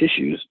tension in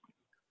tissues,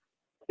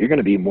 you're going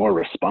to be more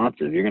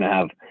responsive. You're going to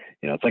have,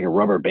 you know, it's like a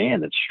rubber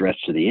band that's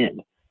stretched to the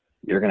end.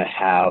 You're going to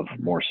have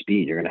more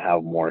speed. You're going to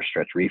have more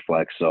stretch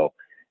reflex. So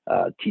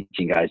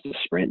teaching guys to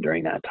sprint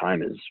during that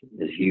time is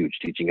huge.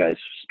 Teaching guys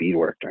speed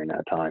work during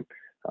that time,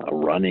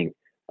 running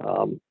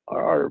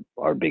are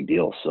big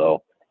deals.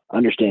 So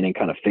understanding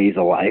kind of phase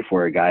of life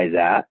where a guy's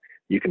at,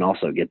 you can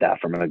also get that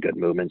from a good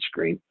movement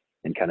screen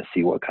and kind of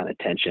see what kind of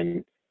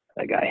tension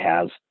that guy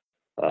has.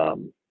 So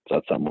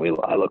that's something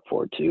I look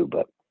forward to.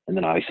 And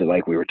then obviously,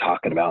 like we were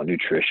talking about,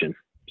 nutrition.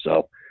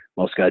 So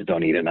most guys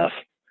don't eat enough.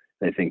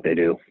 They think they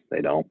do.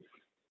 They don't.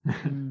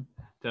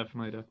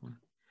 Definitely.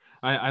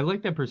 I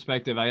like that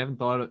perspective. I haven't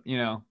thought of,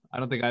 I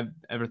don't think I've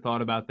ever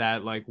thought about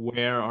that. Like,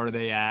 where are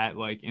they at,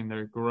 like, in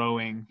their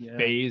growing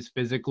phase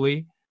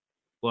physically?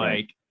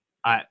 Like,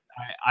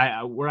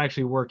 we're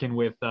actually working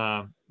with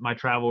my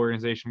travel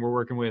organization. We're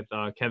working with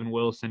Kevin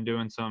Wilson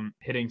doing some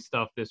hitting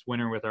stuff this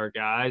winter with our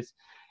guys.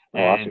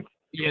 And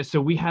awesome.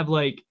 So we have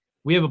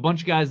a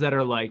bunch of guys that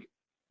are like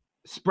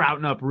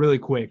sprouting up really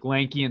quick,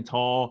 lanky and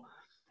tall,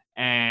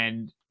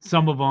 and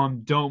some of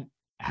them don't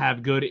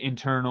have good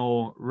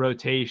internal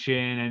rotation,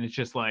 and it's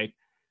just like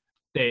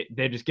they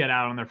just get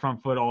out on their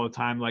front foot all the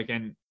time, like,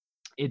 and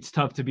it's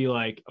tough to be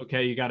like,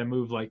 okay, you got to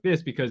move like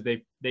this because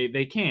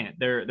they can't.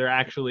 They're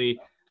actually,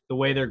 the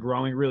way they're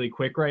growing really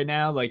quick right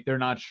now, like, they're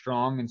not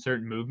strong in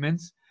certain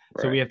movements.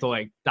 Right. So we have to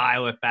like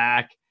dial it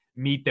back,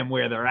 meet them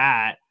where they're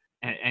at,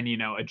 and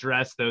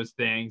address those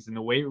things in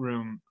the weight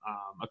room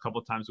a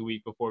couple times a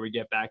week before we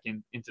get back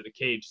into the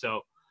cage.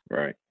 So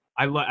right.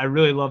 I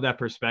really love that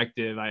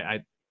perspective.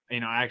 I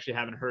actually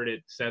haven't heard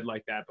it said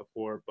like that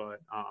before, but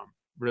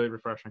really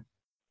refreshing.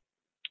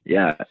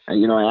 Yeah.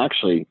 And, I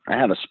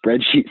have a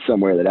spreadsheet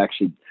somewhere that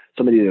actually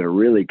somebody did a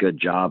really good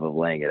job of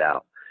laying it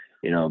out,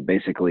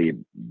 basically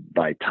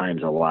by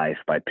times of life,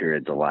 by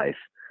periods of life,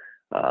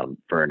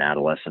 for an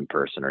adolescent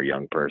person or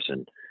young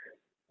person,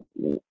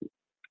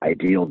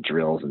 ideal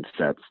drills and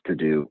sets to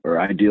do, or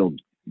ideal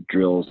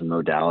drills and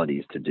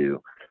modalities to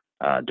do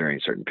during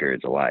certain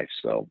periods of life.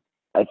 So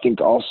I think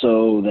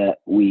also that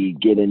we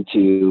get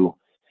into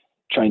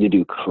trying to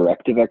do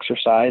corrective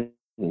exercise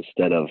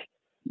instead of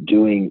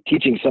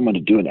teaching someone to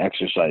do an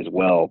exercise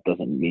well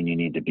doesn't mean you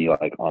need to be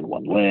like on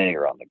one leg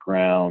or on the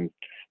ground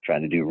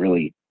trying to do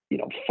really,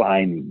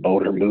 fine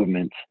motor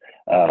movements.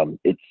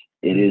 It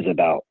is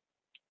about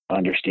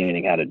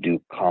understanding how to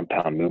do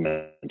compound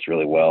movements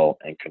really well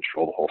and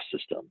control the whole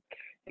system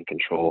and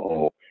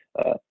control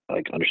the whole,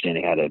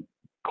 understanding how to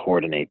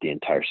coordinate the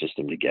entire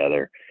system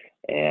together.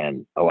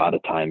 And a lot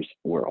of times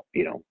we're,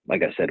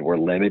 like I said, we're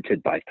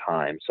limited by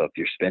time. So if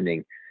you're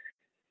spending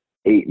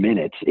 8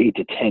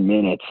 to 10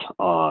 minutes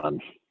on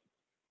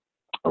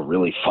a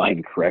really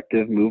fine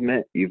corrective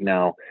movement, we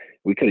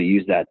could have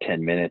used that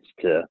 10 minutes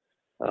to,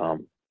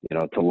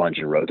 to lunge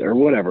and rotate or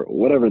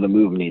whatever the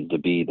move needs to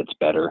be that's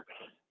better.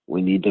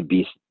 We need to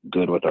be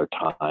good with our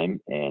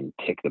time and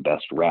pick the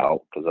best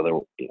route,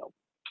 because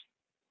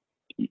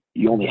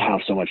you only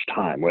have so much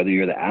time, whether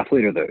you're the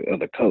athlete or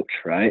the coach,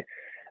 right?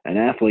 An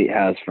athlete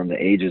has from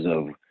the ages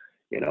of,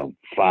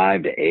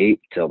 5 to 8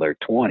 till they're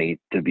 20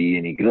 to be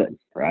any good,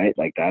 right?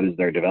 Like, that is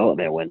their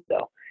development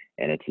window,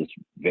 and it's this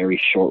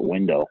very short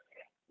window,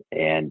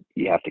 and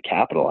you have to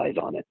capitalize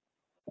on it.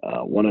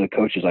 One of the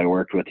coaches I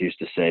worked with used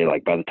to say,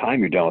 like, by the time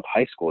you're done with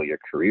high school, your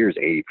career is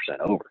 80%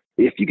 over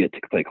if you get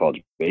to play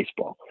college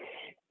baseball.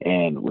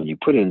 And when you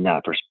put it in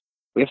that perspective,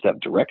 we have to have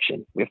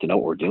direction. We have to know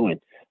what we're doing,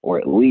 or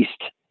at least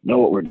know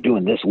what we're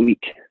doing this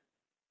week,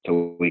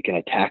 so we can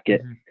attack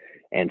it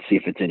and see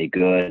if it's any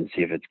good and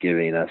see if it's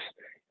giving us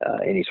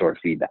any sort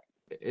of feedback.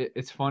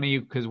 It's funny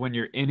because when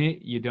you're in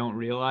it, you don't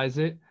realize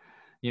it.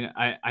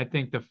 I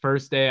think the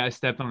first day I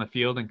stepped on the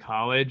field in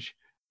college,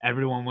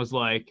 everyone was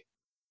like,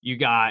 you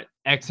got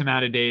X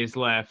amount of days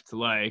left,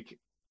 like,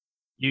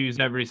 use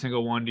every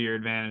single one to your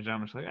advantage.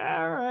 I'm just like,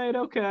 all right,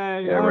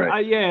 okay. Yeah,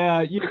 right.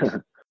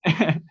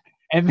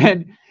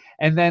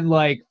 And then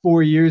like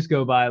 4 years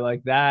go by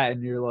like that,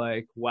 and you're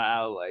like,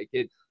 wow, like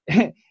it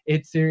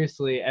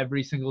seriously,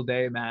 every single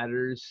day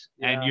matters.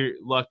 Yeah. And you're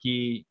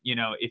lucky,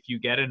 if you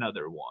get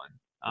another one.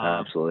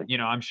 Absolutely.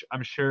 I'm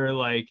sure,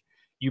 like,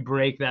 you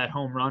break that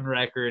home run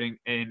record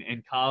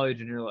in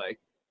college, and you're like,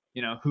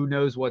 who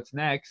knows what's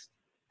next?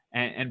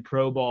 And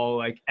pro ball,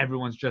 like,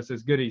 everyone's just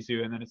as good as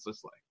you, and then it's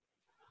just like,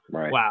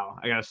 right. Wow,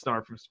 I got to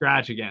start from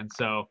scratch again.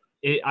 So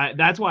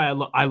that's why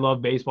I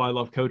love baseball. I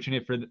love coaching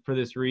it for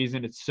this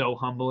reason. It's so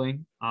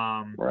humbling.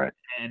 Right.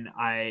 And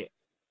I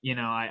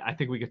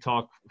think we could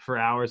talk for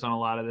hours on a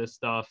lot of this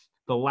stuff.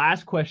 The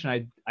last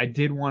question I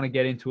did want to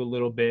get into a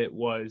little bit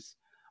was,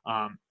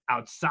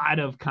 outside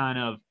of kind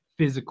of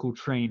physical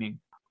training,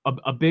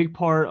 a big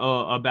part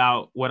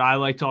about what I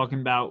like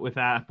talking about with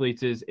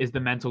athletes is the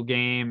mental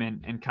game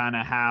and kind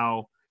of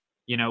how,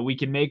 we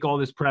can make all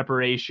this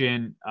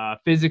preparation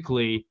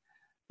physically,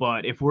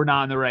 but if we're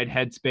not in the right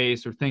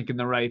headspace or thinking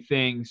the right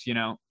things,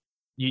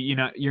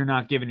 you're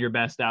not giving your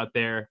best out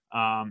there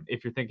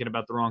if you're thinking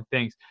about the wrong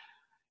things.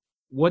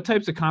 What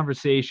types of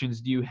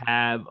conversations do you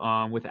have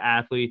with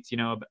athletes,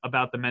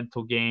 about the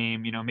mental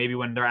game, maybe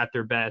when they're at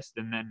their best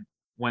and then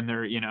when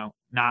they're,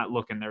 not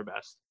looking their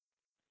best?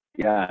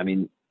 Yeah, I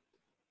mean,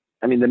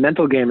 the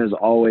mental game is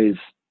always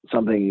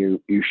something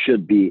you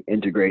should be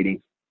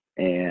integrating,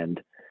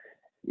 and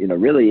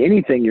really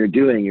anything you're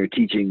doing, you're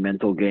teaching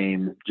mental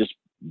game just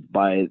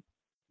by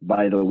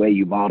the way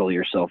you model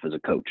yourself as a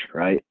coach,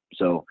 right?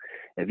 So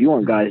if you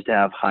want guys to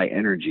have high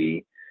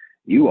energy,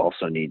 you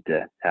also need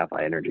to have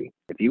high energy.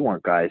 If you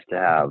want guys to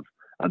have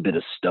a bit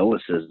of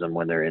stoicism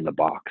when they're in the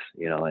box,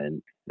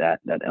 and that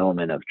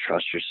element of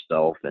trust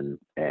yourself and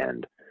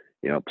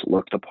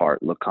look the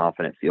part, look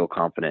confident, feel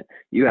confident,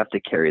 you have to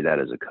carry that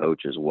as a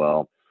coach as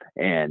well.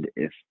 And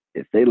if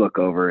they look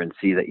over and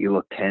see that you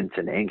look tense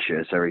and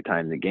anxious every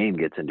time the game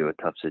gets into a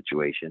tough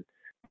situation,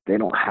 they're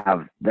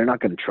not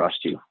going to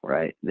trust you,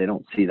 right? They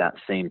don't see that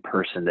same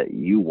person that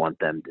you want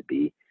them to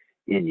be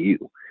in you.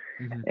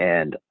 Mm-hmm.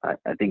 And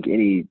I think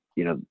the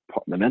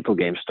mental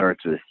game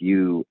starts with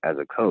you as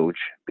a coach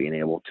being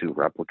able to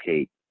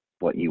replicate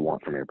what you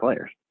want from your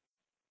players.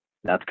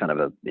 That's kind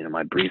of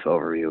my brief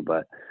overview,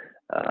 but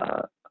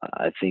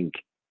I think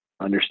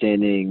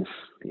understanding,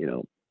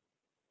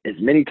 as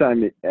many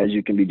times as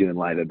you can be doing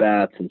live at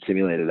bats and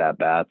simulated at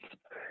bats.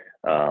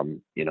 I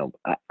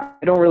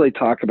don't really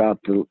talk about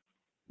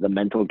the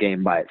mental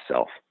game by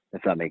itself,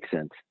 if that makes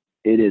sense.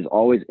 It is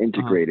always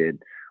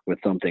integrated with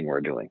something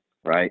we're doing,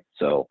 right?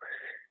 So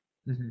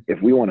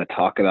if we want to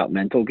talk about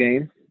mental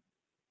game,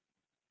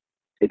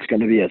 it's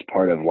going to be as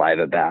part of live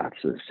at bats,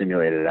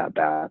 simulated at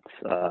bats,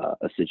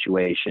 a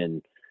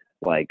situation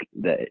like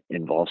that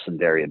involves some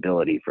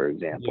variability, for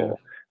example.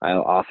 Yeah. I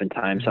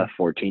oftentimes have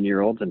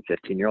 14-year-olds and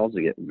 15-year-olds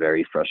that get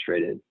very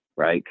frustrated,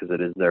 right? Because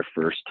it is their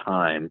first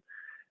time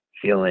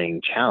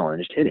feeling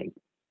challenged hitting.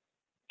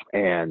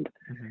 And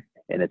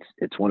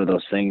it's one of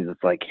those things.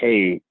 It's like,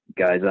 hey,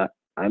 guys,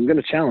 I'm going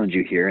to challenge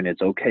you here, and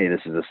it's okay. This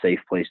is a safe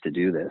place to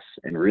do this.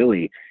 And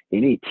really,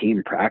 any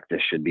team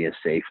practice should be a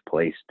safe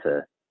place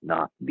to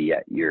not be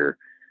at your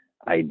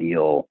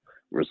ideal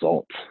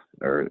result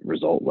or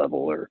result level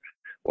or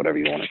whatever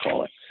you want to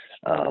call it.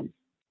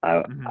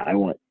 I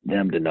want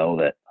them to know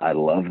that I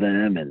love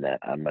them and that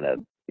I'm going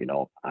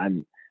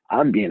to,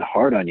 I'm being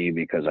hard on you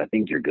because I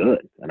think you're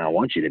good and I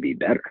want you to be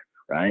better,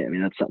 right? I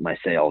mean, that's something I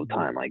say all the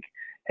time. Like,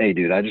 hey,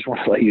 dude, I just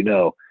want to let you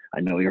know, I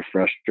know you're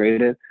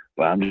frustrated,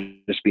 but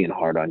I'm just being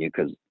hard on you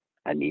because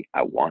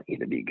I want you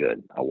to be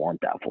good. I want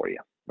that for you,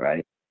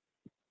 right?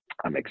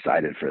 I'm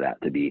excited for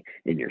that to be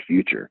in your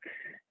future.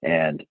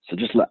 And so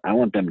I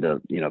want them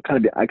to,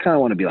 I kind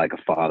of want to be like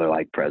a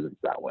father-like presence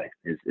that way,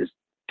 is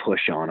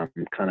push on them,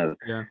 kind of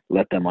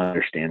let them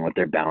understand what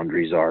their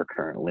boundaries are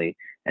currently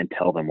and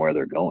tell them where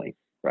they're going,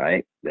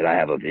 right? That I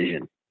have a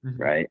vision,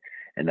 right?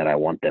 And that I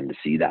want them to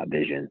see that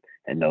vision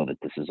and know that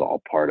this is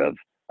all part of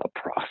a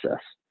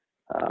process.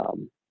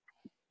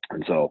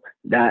 And so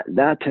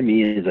that to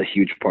me is a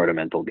huge part of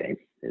mental game,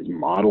 is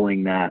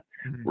modeling that,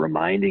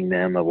 reminding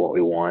them of what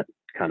we want,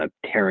 kind of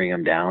tearing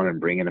them down and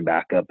bringing them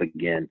back up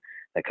again,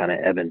 that kind of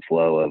ebb and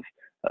flow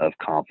of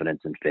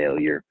confidence and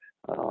failure.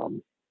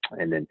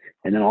 And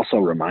then also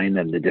remind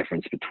them the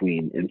difference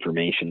between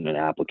information and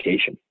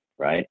application,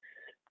 right?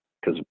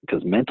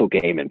 Because mental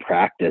game in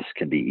practice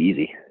can be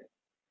easy,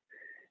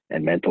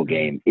 and mental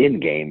game in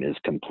game is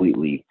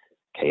completely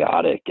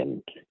chaotic,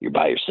 and you're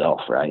by yourself,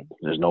 right?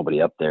 There's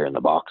nobody up there in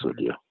the box with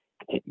you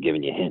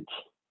giving you hints,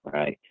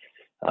 right?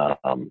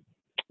 I'm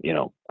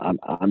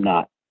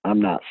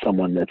not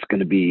someone that's going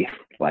to be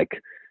like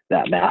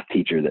that math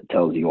teacher that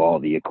tells you all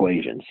the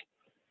equations,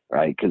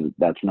 right? Because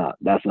that's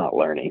not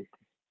learning,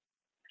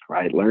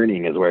 right?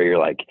 Learning is where you're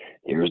like,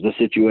 here's the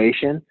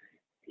situation,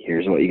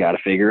 here's what you got to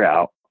figure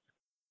out,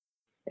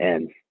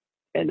 and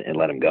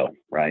let them go,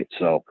 right?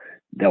 So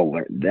they'll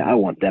learn. I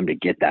want them to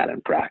get that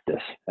in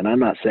practice. And I'm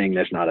not saying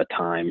there's not a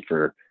time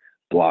for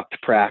blocked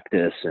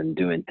practice and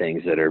doing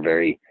things that are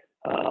very,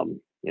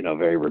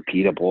 very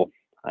repeatable.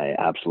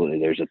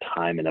 There's a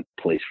time and a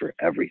place for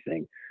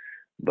everything.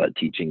 But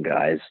teaching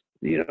guys,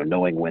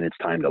 knowing when it's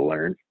time to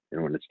learn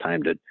and when it's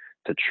time to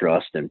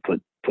trust and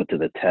put to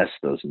the test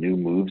those new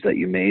moves that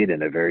you made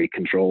in a very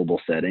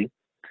controllable setting,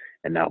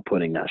 and now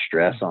putting that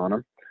stress on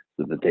them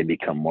so that they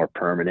become more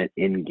permanent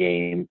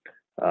in-game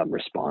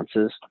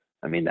responses.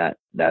 I mean, that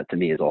to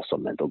me is also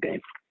mental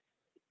game.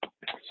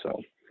 So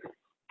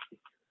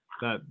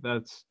I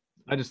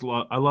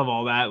love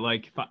all that.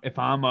 Like if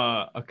I'm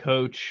a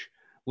coach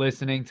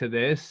listening to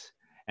this,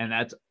 and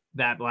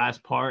that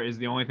last part is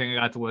the only thing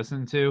I got to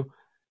listen to,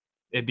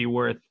 it'd be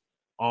worth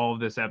all of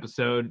this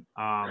episode.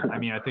 I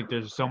mean, I think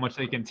there's so much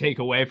they can take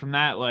away from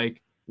that.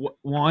 Like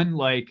one,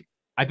 like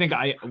I think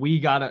we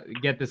gotta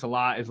get this a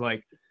lot, is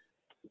like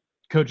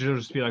coaches will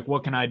just be like,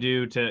 what can I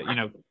do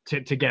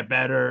to get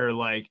better?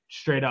 Like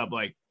straight up,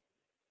 like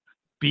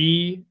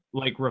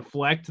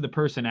reflect the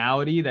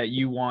personality that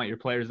you want your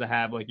players to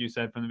have, like you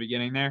said from the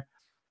beginning there.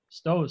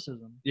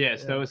 Stoicism. Yeah,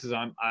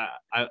 stoicism.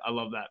 I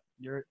love that.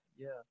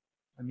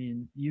 I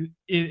mean,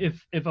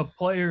 if a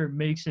player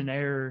makes an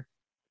error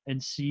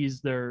and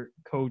sees their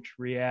coach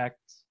react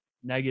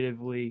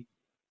negatively,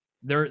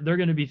 they're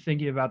going to be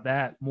thinking about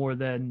that more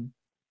than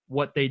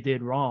what they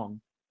did wrong.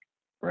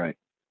 Right.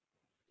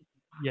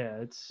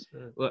 Yeah, it's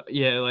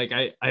like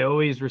I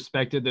always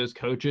respected those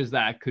coaches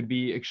that could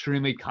be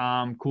extremely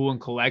calm, cool, and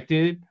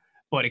collected,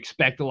 but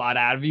expect a lot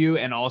out of you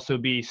and also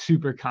be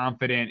super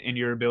confident in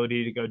your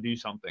ability to go do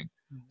something.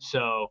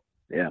 So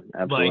yeah,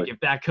 absolutely. Like if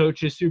that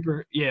coach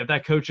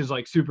is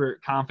like super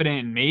confident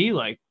in me,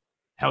 like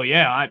hell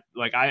yeah,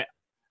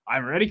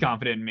 I'm already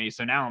confident in me.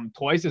 So now I'm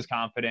twice as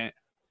confident.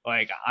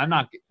 Like I'm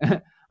not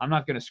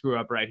gonna screw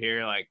up right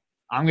here. Like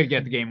I'm gonna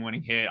get the game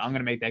winning hit. I'm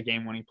gonna make that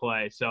game winning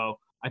play. So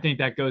I think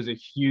that goes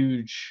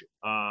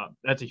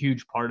that's a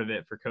huge part of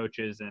it for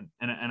coaches, and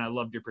I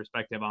loved your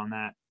perspective on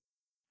that.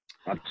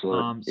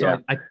 Absolutely. So yeah.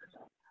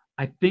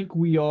 I think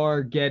we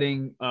are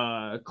getting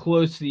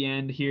close to the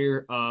end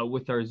here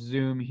with our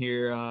Zoom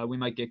here. We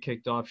might get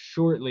kicked off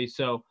shortly.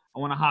 So I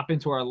want to hop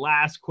into our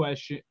last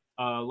question,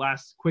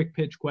 last quick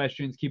pitch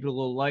questions, keep it a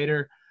little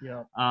lighter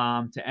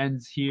to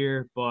ends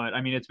here. But, I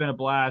mean, it's been a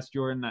blast,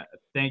 Jordan.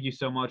 Thank you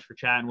so much for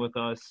chatting with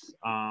us.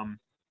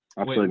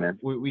 Absolutely, man.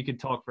 We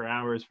could talk for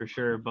hours for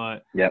sure,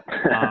 but yep.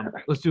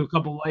 Let's do a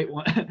couple light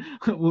ones.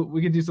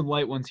 We could do some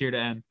light ones here to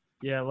end.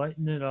 Yeah,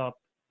 lighten it up.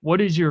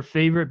 What is your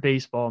favorite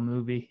baseball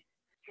movie?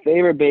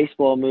 Favorite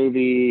baseball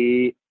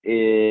movie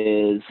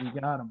is You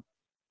got him.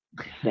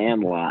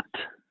 Sandlot.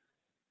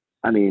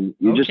 I mean,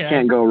 you just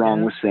can't go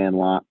wrong with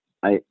Sandlot.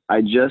 I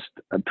just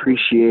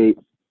appreciate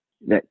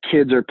that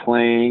kids are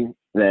playing,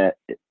 that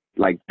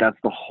like that's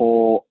the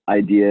whole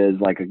idea, is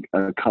like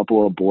a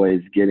couple of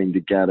boys getting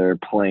together,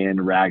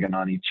 playing, ragging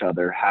on each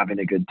other, having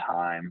a good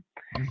time.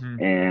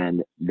 Mm-hmm.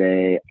 And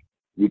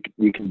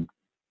you can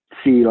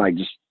see like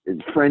just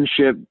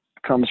friendship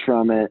comes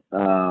from it.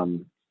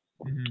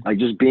 Like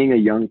just being a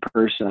young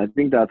person, I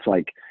think that's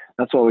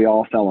what we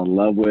all fell in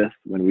love with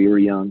when we were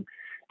young,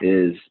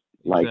 is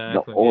like the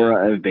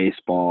aura of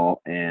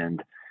baseball,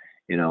 and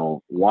you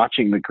know,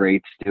 watching the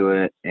greats do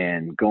it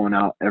and going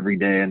out every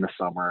day in the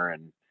summer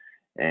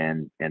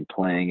and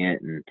playing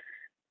it. And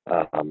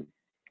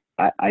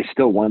I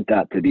still want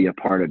that to be a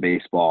part of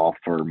baseball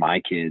for my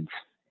kids.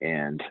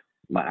 And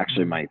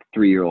my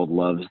 3-year-old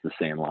loves the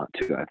Sandlot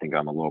too. I think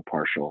I'm a little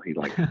partial.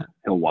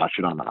 He'll watch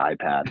it on the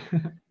iPad.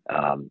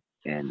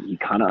 And he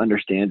kind of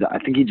understands it. I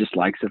think he just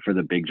likes it for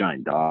the big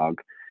giant dog.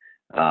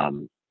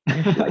 Like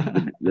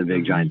the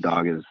big giant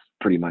dog is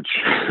pretty much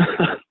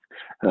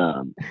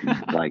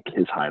like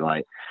his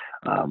highlight.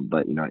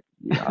 But you know,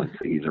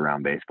 obviously he's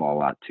around baseball a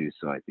lot too,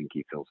 so I think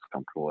he feels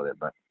comfortable with it.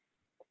 But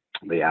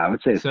yeah, I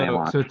would say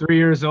Sandlot. So 3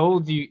 years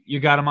old, you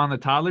got him on the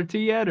toddler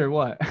tee yet, or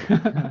what?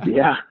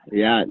 Yeah.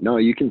 No,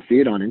 you can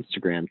see it on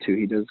Instagram too.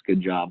 He does a good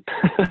job.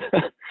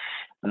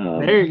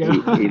 There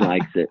you go. He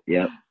likes it.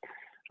 Yep.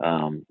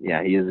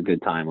 Yeah, he has a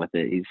good time with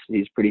it.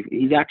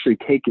 He's actually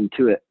taken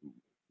to it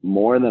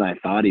more than I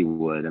thought he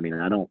would. I mean,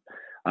 I don't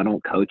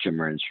coach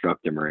him or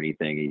instruct him or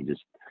anything. He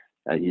just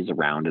he's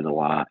around it a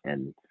lot,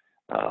 and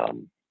I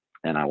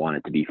want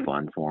it to be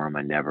fun for him.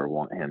 I never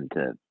want him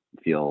to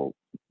feel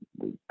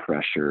the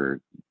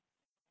pressure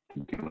to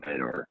do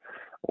it,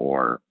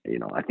 or you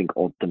know, I think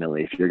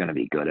ultimately if you're going to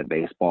be good at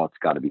baseball, it's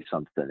got to be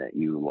something that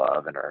you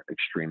love and are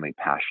extremely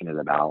passionate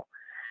about,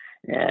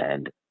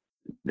 and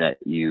that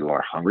you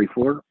are hungry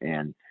for,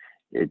 and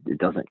it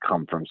doesn't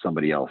come from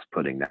somebody else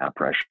putting that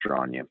pressure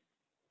on you.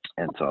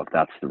 And so if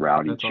that's the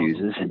route he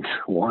chooses and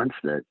wants,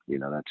 that, you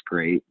know, that's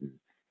great. And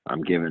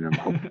I'm giving him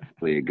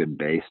hopefully a good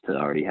base to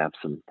already have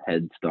some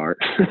head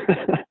start.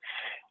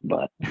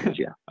 but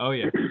yeah. Oh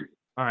yeah.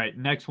 All right.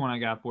 Next one I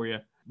got for you.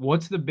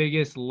 What's the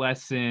biggest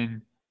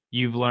lesson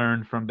you've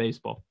learned from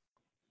baseball?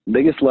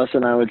 Biggest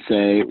lesson I would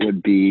say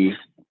would be,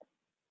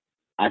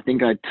 I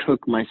think I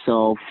took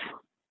myself,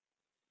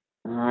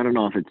 I don't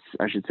know if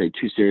I should say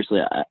too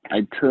seriously.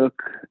 I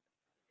took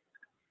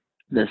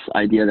this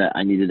idea that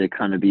I needed to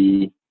kind of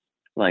be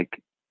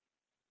like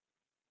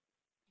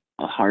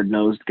a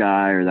hard-nosed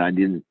guy, or that I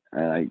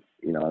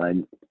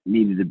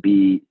needed to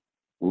be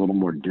a little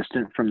more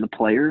distant from the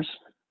players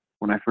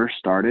when I first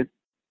started,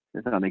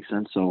 if that makes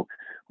sense. So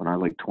when I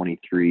was like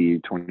 23,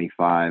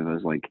 25, I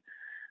was like,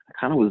 I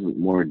kind of was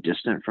more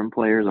distant from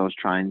players. I was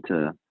trying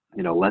to,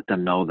 you know, let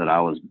them know that I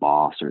was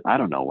boss, or I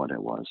don't know what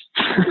it was.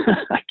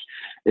 Like,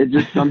 it's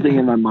just something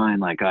in my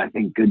mind. Like, I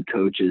think good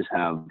coaches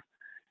have,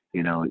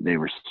 you know,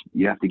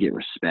 you have to get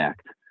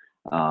respect.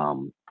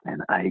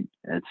 And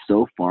it's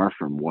so far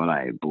from what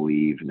I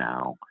believe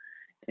now.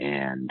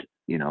 And,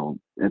 you know,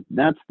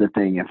 that's the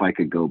thing. If I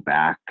could go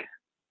back,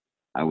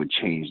 I would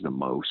change the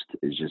most,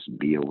 is just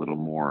be a little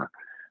more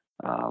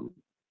loving,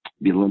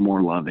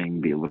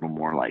 be a little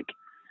more like,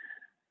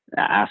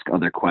 ask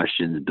other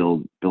questions,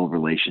 build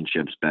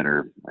relationships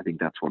better. I think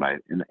that's what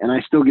and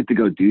I still get to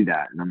go do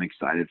that, and I'm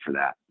excited for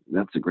that.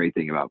 That's the great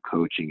thing about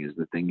coaching is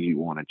the things you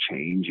want to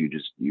change,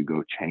 you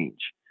go change.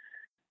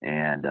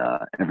 And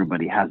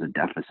everybody has a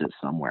deficit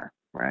somewhere,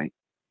 right?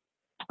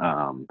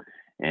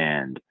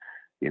 And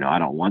I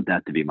don't want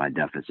that to be my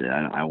deficit.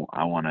 I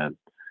want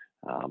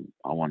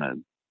to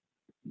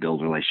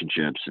build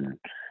relationships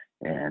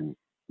and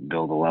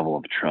build a level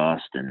of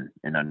trust and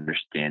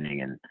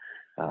understanding. And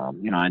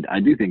I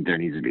do think there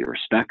needs to be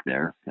respect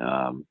there,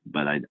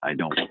 but I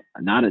don't,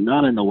 not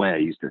in the way I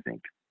used to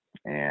think.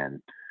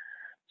 And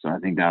so I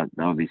think that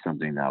would be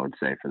something that I would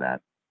say for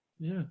that.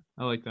 Yeah,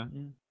 I like that.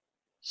 Yeah.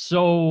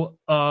 So,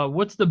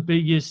 what's the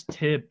biggest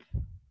tip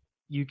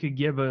you could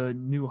give a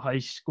new high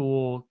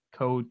school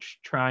coach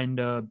trying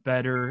to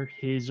better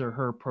his or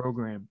her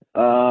program?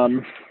 Let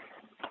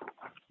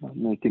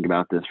me think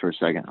about this for a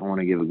second. I want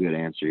to give a good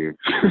answer here.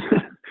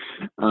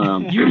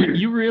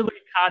 You really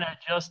kind of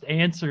just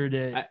answered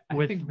it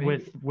with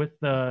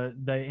the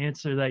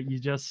answer that you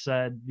just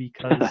said,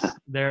 because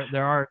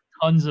there are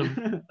tons of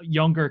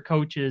younger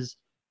coaches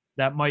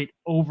that might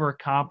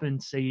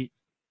overcompensate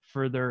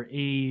for their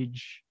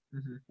age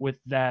with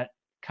that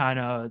kind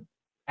of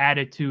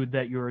attitude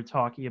that you were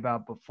talking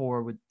about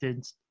before with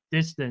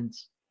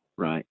distance.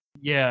 Right.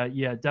 Yeah,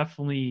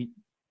 definitely,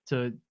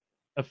 to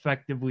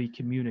effectively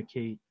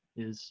communicate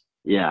is.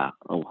 Yeah,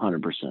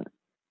 100%.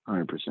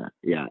 100%.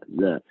 Yeah.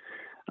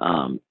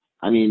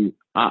 I mean,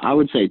 I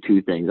would say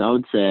two things. I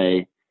would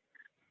say,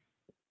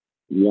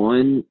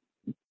 one,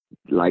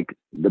 like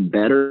the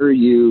better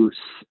you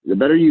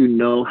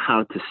know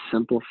how to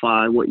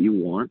simplify what you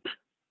want,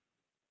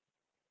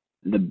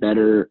 the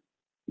better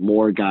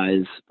more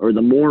guys, or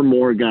the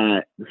more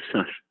guy,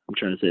 I'm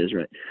trying to say this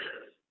right,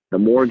 the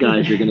more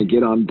guys you're going to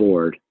get on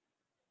board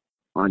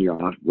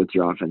with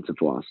your offensive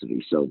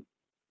philosophy. So,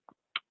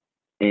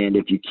 and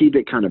if you keep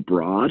it kind of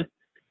broad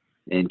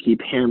and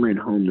keep hammering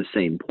home the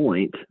same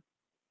point,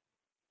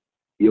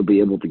 you'll be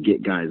able to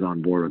get guys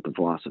on board with the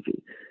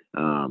philosophy.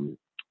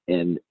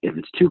 And if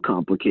it's too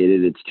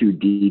complicated, it's too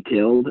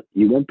detailed,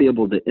 you won't be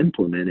able to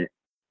implement it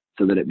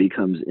so that it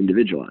becomes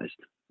individualized.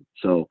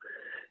 So,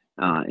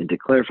 and to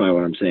clarify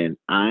what I'm saying,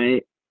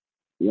 I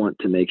want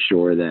to make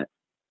sure that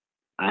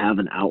I have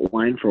an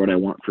outline for what I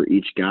want for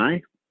each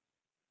guy,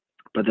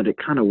 but that it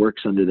kind of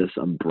works under this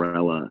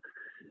umbrella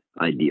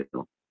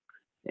ideal.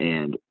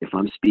 And if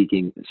I'm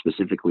speaking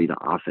specifically to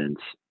offense,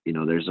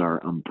 there's our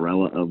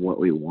umbrella of what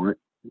we want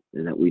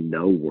and that we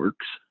know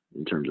works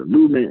in terms of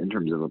movement, in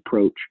terms of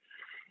approach,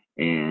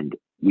 and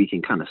we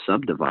can kind of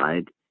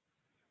subdivide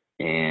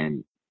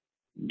and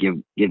give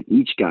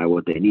each guy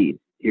what they need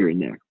here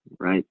and there,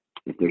 right?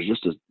 If there's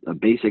just a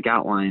basic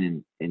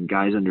outline and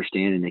guys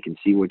understand and they can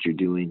see what you're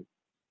doing,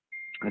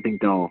 I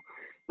think they'll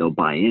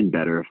buy in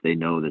better if they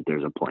know that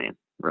there's a plan,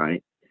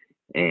 right?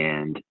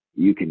 And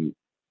you can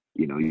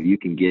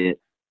get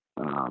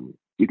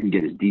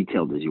as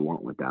detailed as you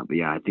want with that. But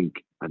yeah, I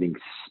think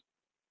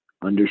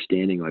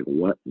understanding like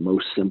what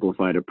most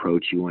simplified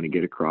approach you want to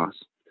get across.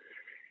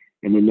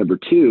 And then number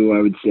two,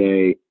 I would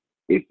say,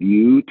 if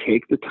you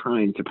take the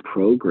time to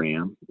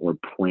program or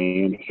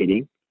plan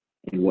hitting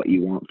and what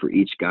you want for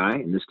each guy,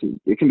 and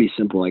it can be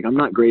simple. Like, I'm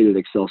not great at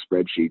Excel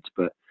spreadsheets,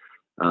 but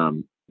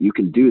you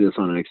can do this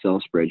on an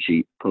Excel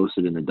spreadsheet, post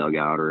it in the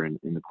dugout or in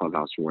the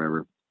clubhouse or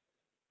wherever,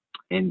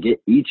 and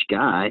get each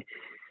guy,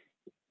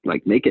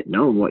 like, make it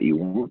known what you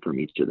want from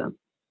each of them.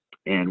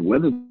 And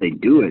whether they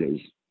do it is,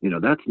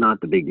 that's not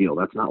the big deal.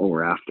 That's not what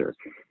we're after.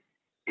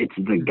 It's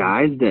the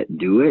guys that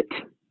do it,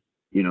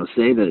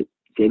 say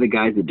the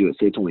guys that do it,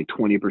 say it's only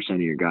 20%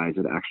 of your guys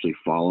that actually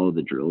follow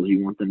the drills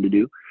you want them to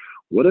do.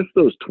 What if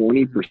those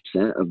 20%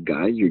 of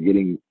guys you're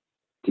getting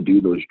to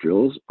do those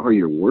drills are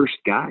your worst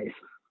guys,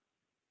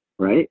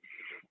 right?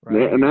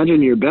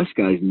 Imagine your best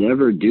guys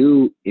never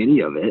do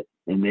any of it,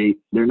 and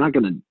they're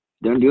going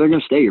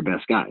to stay your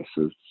best guys.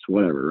 So it's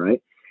whatever,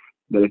 right?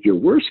 But if your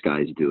worst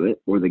guys do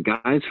it, or the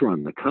guys who are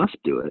on the cusp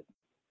do it,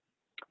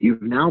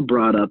 you've now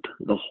brought up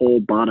the whole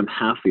bottom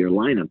half of your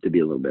lineup to be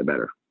a little bit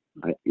better,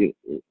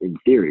 in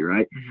theory,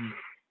 right? Mm-hmm.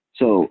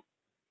 So,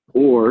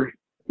 or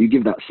you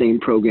give that same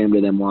program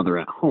to them while they're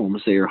at home.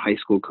 Say you're a high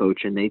school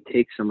coach and they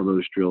take some of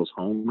those drills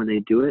home when they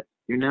do it.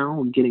 You're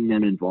now getting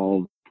them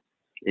involved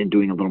in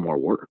doing a little more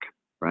work,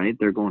 right?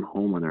 They're going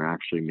home when they're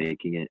actually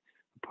making it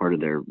part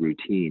of their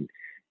routine.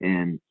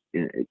 And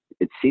it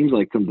seems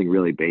like something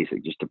really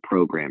basic just to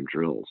program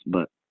drills,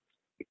 but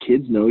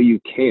kids know you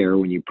care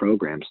when you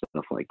program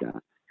stuff like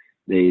that.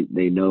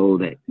 They know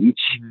that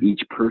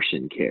each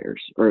person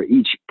cares, or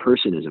each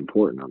person is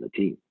important on the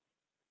team.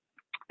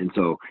 And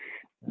so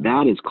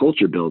that is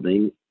culture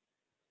building,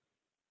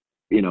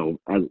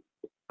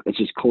 it's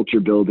just culture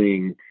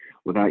building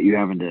without you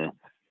having to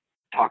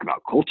talk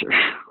about culture,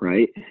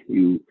 right?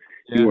 You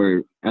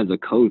are, as a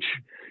coach,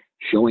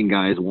 showing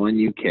guys, one,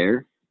 you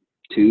care,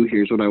 two,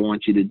 here's what I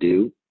want you to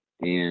do,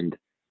 and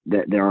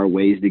that there are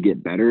ways to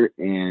get better,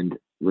 and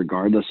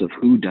regardless of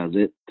who does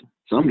it,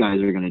 some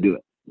guys are going to do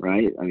it,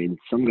 right? I mean,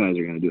 some guys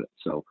are going to do it.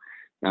 So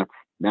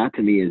that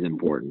to me is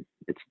important.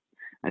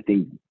 I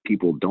think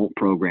people don't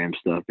program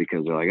stuff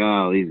because they're like,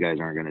 oh, these guys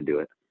aren't going to do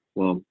it.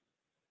 Well,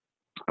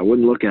 I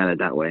wouldn't look at it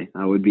that way.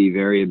 I would be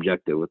very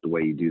objective with the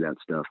way you do that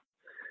stuff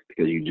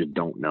because you just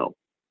don't know.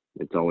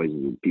 It's always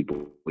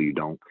people you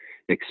don't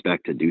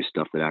expect to do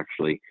stuff that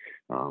actually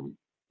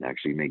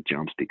make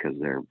jumps because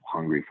they're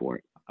hungry for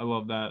it. I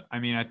love that. I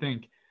mean, I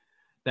think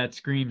that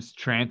screams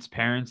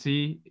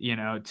transparency,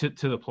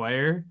 to the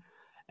player.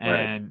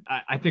 And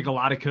right. I think a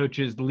lot of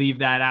coaches leave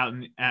that out,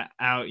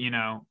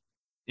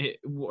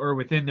 or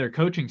within their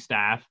coaching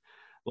staff,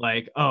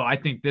 like, oh, I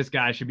think this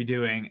guy should be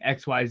doing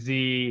X, Y,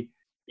 Z,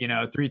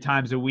 3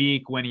 times a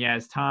week when he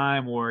has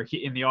time, or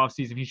in the off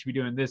season, he should be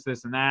doing this,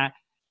 this, and that.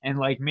 And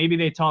like, maybe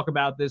they talk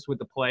about this with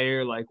the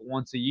player like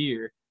once a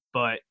year,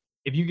 but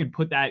if you can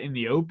put that in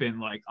the open,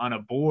 like on a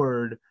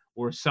board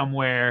or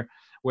somewhere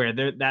where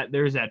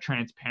there's that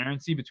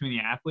transparency between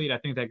the athlete, I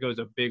think that goes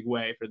a big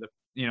way for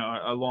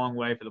a long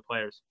way for the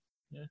players.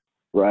 Yeah.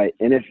 Right.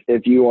 And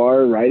if you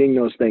are writing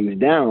those things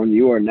down,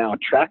 you are now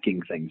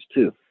tracking things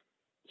too.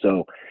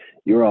 So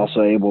you're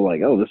also able,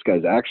 like, oh, this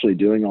guy's actually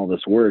doing all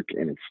this work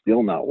and it's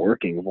still not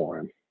working for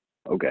him.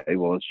 Okay,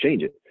 well, let's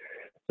change it.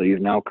 So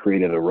you've now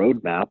created a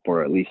roadmap,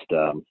 or at least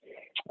a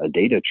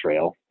data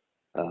trail.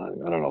 I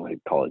don't know if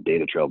I'd call it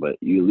data trail, but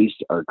you at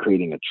least are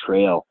creating a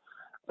trail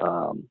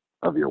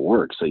of your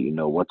work, so you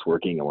know what's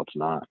working and what's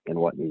not, and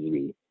what needs to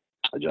be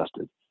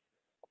adjusted.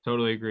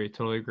 Totally agree.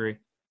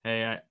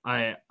 Hey,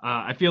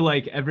 I feel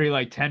like every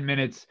like 10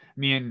 minutes,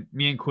 me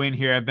and Quinn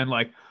here have been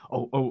like,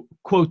 oh,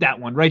 quote that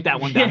one, write that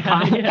one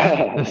down.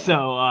 Yeah.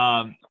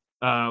 So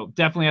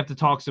definitely have to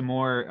talk some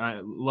more.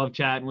 I love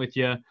chatting with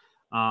you.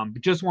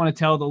 But just want to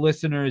tell the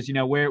listeners,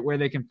 where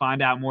they can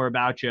find out more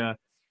about you.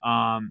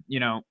 I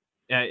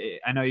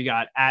know you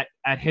got at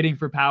Hitting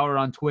for Power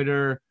on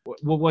Twitter.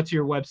 What's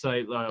your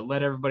website?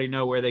 Let everybody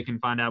know where they can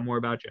find out more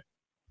about you.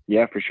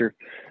 Yeah, for sure.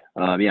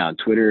 On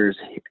Twitter is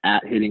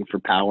at Hitting for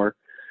Power.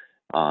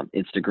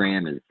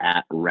 Instagram is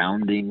at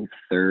Rounding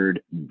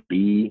Third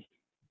BP.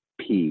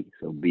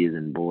 So B is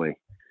in boy,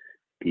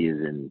 P is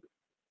in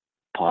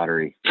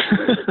pottery.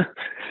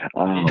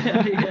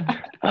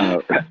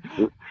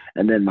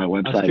 And then my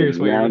website is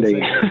rounding.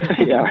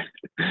 Yeah,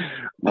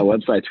 my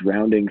website's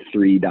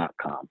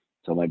rounding3.com.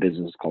 So my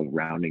business is called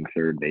Rounding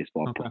Third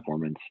Baseball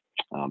Performance.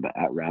 But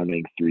at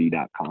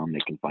rounding3.com, they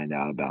can find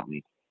out about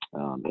me.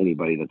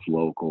 Anybody that's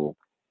local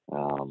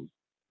to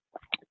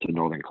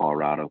Northern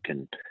Colorado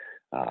can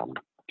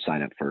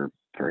sign up for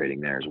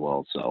hitting there as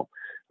well. So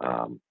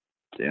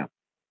yeah.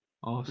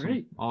 Awesome.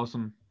 Great.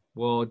 Awesome.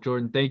 Well,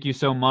 Jordan, thank you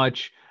so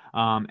much.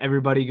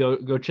 Everybody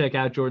go check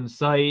out Jordan's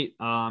site.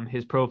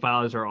 His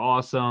profiles are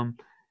awesome,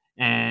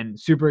 and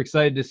super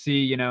excited to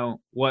see,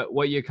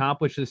 what you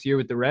accomplished this year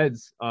with the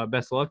Reds.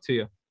 Best of luck to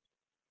you.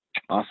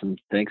 Awesome.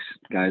 Thanks,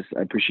 guys.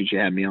 I appreciate you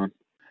having me on.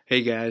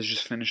 Hey guys,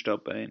 just finished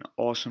up an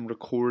awesome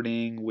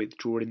recording with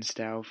Jordan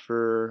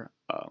Stauffer,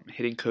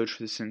 hitting coach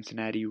for the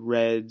Cincinnati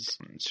Reds.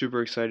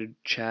 Super excited to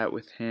chat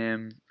with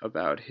him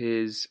about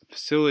his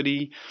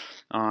facility,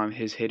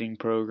 his hitting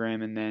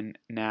program, and then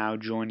now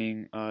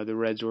joining the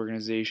Reds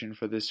organization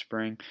for this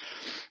spring.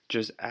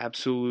 Just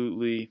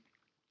absolutely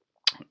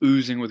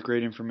oozing with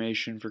great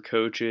information for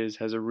coaches,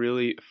 has a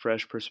really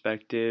fresh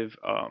perspective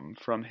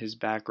from his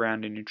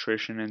background in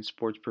nutrition and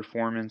sports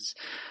performance.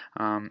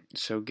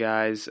 So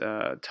guys,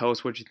 tell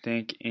us what you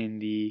think in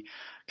the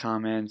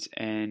comments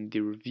and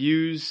the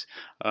reviews.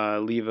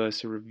 Leave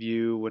us a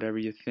review, whatever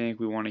you think.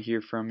 We want to hear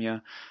from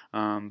you.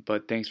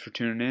 But thanks for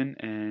tuning in,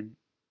 and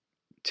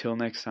till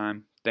next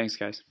time. Thanks,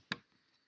 guys.